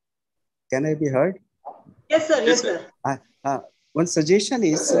 Can I be heard? Yes, sir. Yes, sir. One suggestion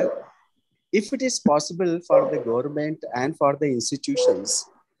is, if it is possible for the government and for the institutions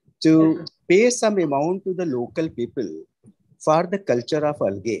to pay some amount to the local people for the culture of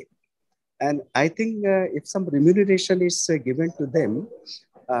algae. And I think if some remuneration is given to them,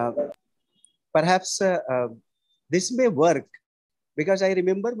 perhaps this may work. Because I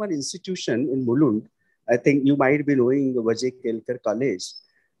remember one institution in Mulund, I think you might be knowing Vijay Kelkar College.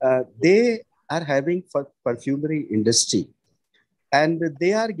 They are having perfumery industry. And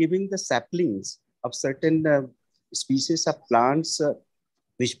they are giving the saplings of certain species of plants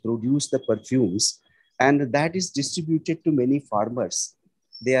which produce the perfumes, and that is distributed to many farmers.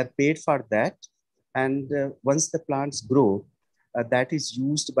 They are paid for that, and once the plants grow, that is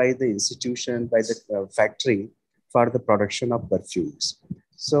used by the institution, by the factory for the production of perfumes.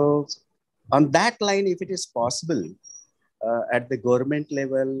 So on that line, if it is possible, at the government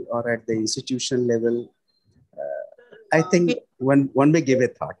level or at the institution level, I think one may give a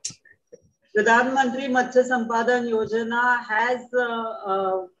thought. Pradhan Mantri Matsya Sampadan Yojana has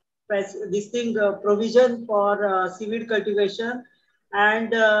this thing provision for seaweed cultivation,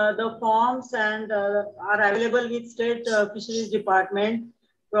 and the forms and are available with state fisheries department,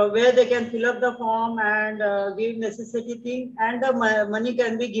 where they can fill up the form and give necessary thing, and the money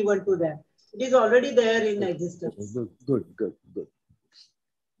can be given to them. It is already there in existence. Good.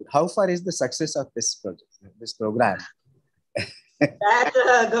 How far is the success of this project, this program?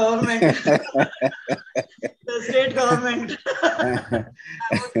 That government, the state government.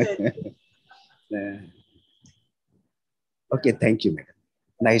 Okay, thank you, madam.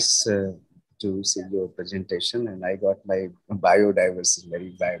 Nice to see your presentation, and I got my biodiversity,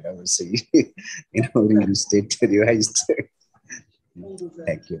 state revised.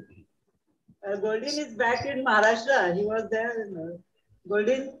 Thank you. Goldin is back in Maharashtra. He was there in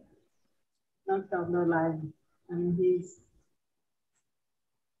Goldin, not on the line. And he's.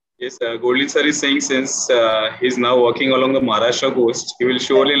 Yes, Goldin sir is saying since he's now walking along the Maharashtra coast, he will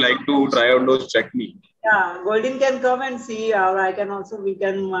surely like to try out those chutney. Yeah, Goldin can come and see, or I can also, we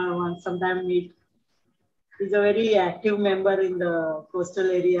can sometime meet. He's a very active member in the coastal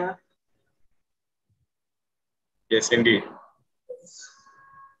area. Yes, indeed.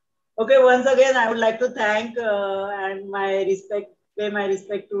 Okay, once again, I would like to thank and pay my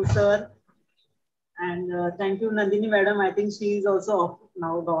respect to sir. And thank you, Nandini madam. I think she is also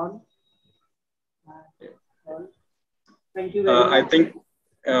now gone. Thank you very much. I think,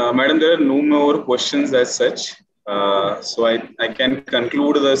 madam, there are no more questions as such. So I can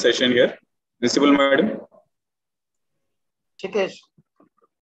conclude the session here. Principal madam. Chikesh,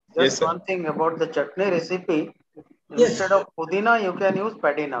 Yes, just one thing about the chutney recipe. Yes. Instead of pudina, you can use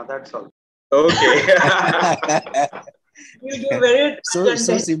padina. That's all. Okay. You do very so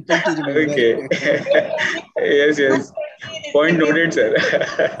simple to remember. Okay. Yes. Point noted, sir.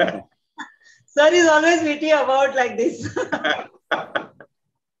 Sir is always witty about like this.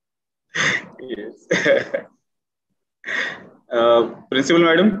 Yes. Principal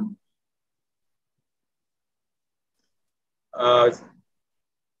madam.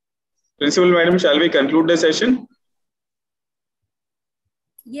 Principal madam, shall we conclude the session?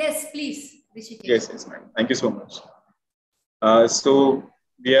 Yes, please, Rishikesh. Yes, madam. Thank you so much. So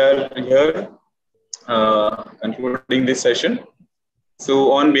we are here concluding this session.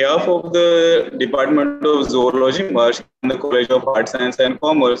 So on behalf of the Department of Zoology, Maharishi and the College of Arts, Science and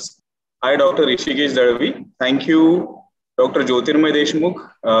Commerce, I, Dr. Rishikesh Dalvi, thank you, Dr. Jyotirmay Deshmukh,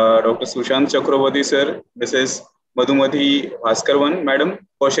 Dr. Sushant Chakraborty sir, Mrs. Madhumati Bhaskarwan madam,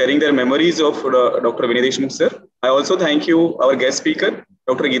 for sharing their memories of Dr. Vinay Deshmukh sir. I also thank you, our guest speaker,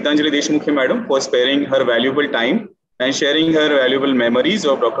 Dr. Gitanjali Deshmukh madam, for sparing her valuable time and sharing her valuable memories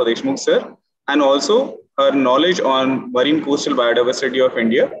of Dr. Deshmukh sir, and also her knowledge on marine coastal biodiversity of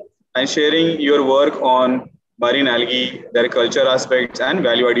India, and sharing your work on marine algae, their culture aspects and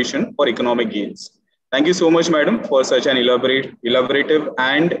value addition for economic gains. Thank you so much, madam, for such an elaborative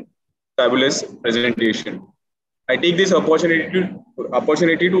and fabulous presentation. I take this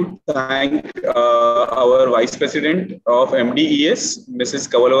opportunity to thank our Vice President of MDES, Mrs.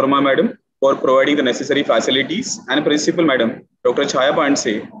 Kavalvarma madam, for providing the necessary facilities, and Principal madam, Dr. Chaya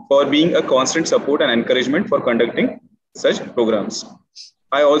Pandse, for being a constant support and encouragement for conducting such programs.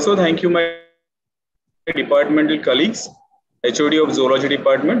 I also thank you, my departmental colleagues, HOD of Zoology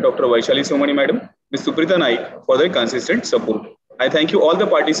Department, Dr. Vaishali Somani madam, Ms. Suprita Naik, for their consistent support. I thank you all the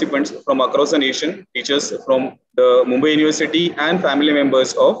participants from across the nation, teachers from the Mumbai University and family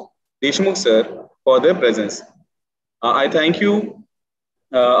members of Deshmukh sir for their presence. I thank you,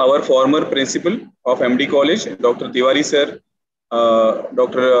 our former principal of MD College, Dr. Tiwari sir,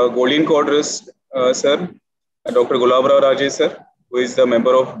 Dr. Goldin Quadras sir, Dr. Gulabrao Rajesh sir, who is the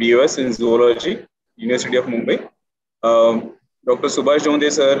member of BOS in Zoology, University of Mumbai, Dr. Subhash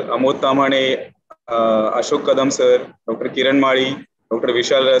Jonde sir, Amod Tamhane, Ashok Kadam sir, Dr. Kiran Mali, Dr.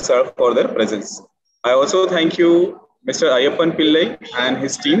 Vishal Rasal for their presence. I also thank you, Mr. Ayappan Pillai and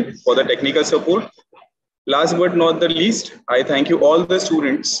his team for the technical support. Last but not the least, I thank you all the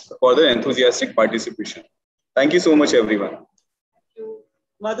students for their enthusiastic participation. Thank you so much, everyone. Thank you.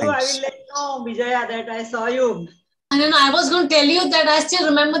 Madhu, I will let you know, Vijaya, that I saw you. I was going to tell you that I still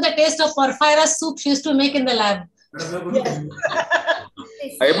remember the taste of porphyra soup she used to make in the lab.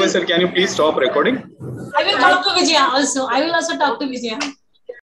 Ayappan sir, can you please stop recording? I will talk to Vijaya also. I will also talk to Vijaya.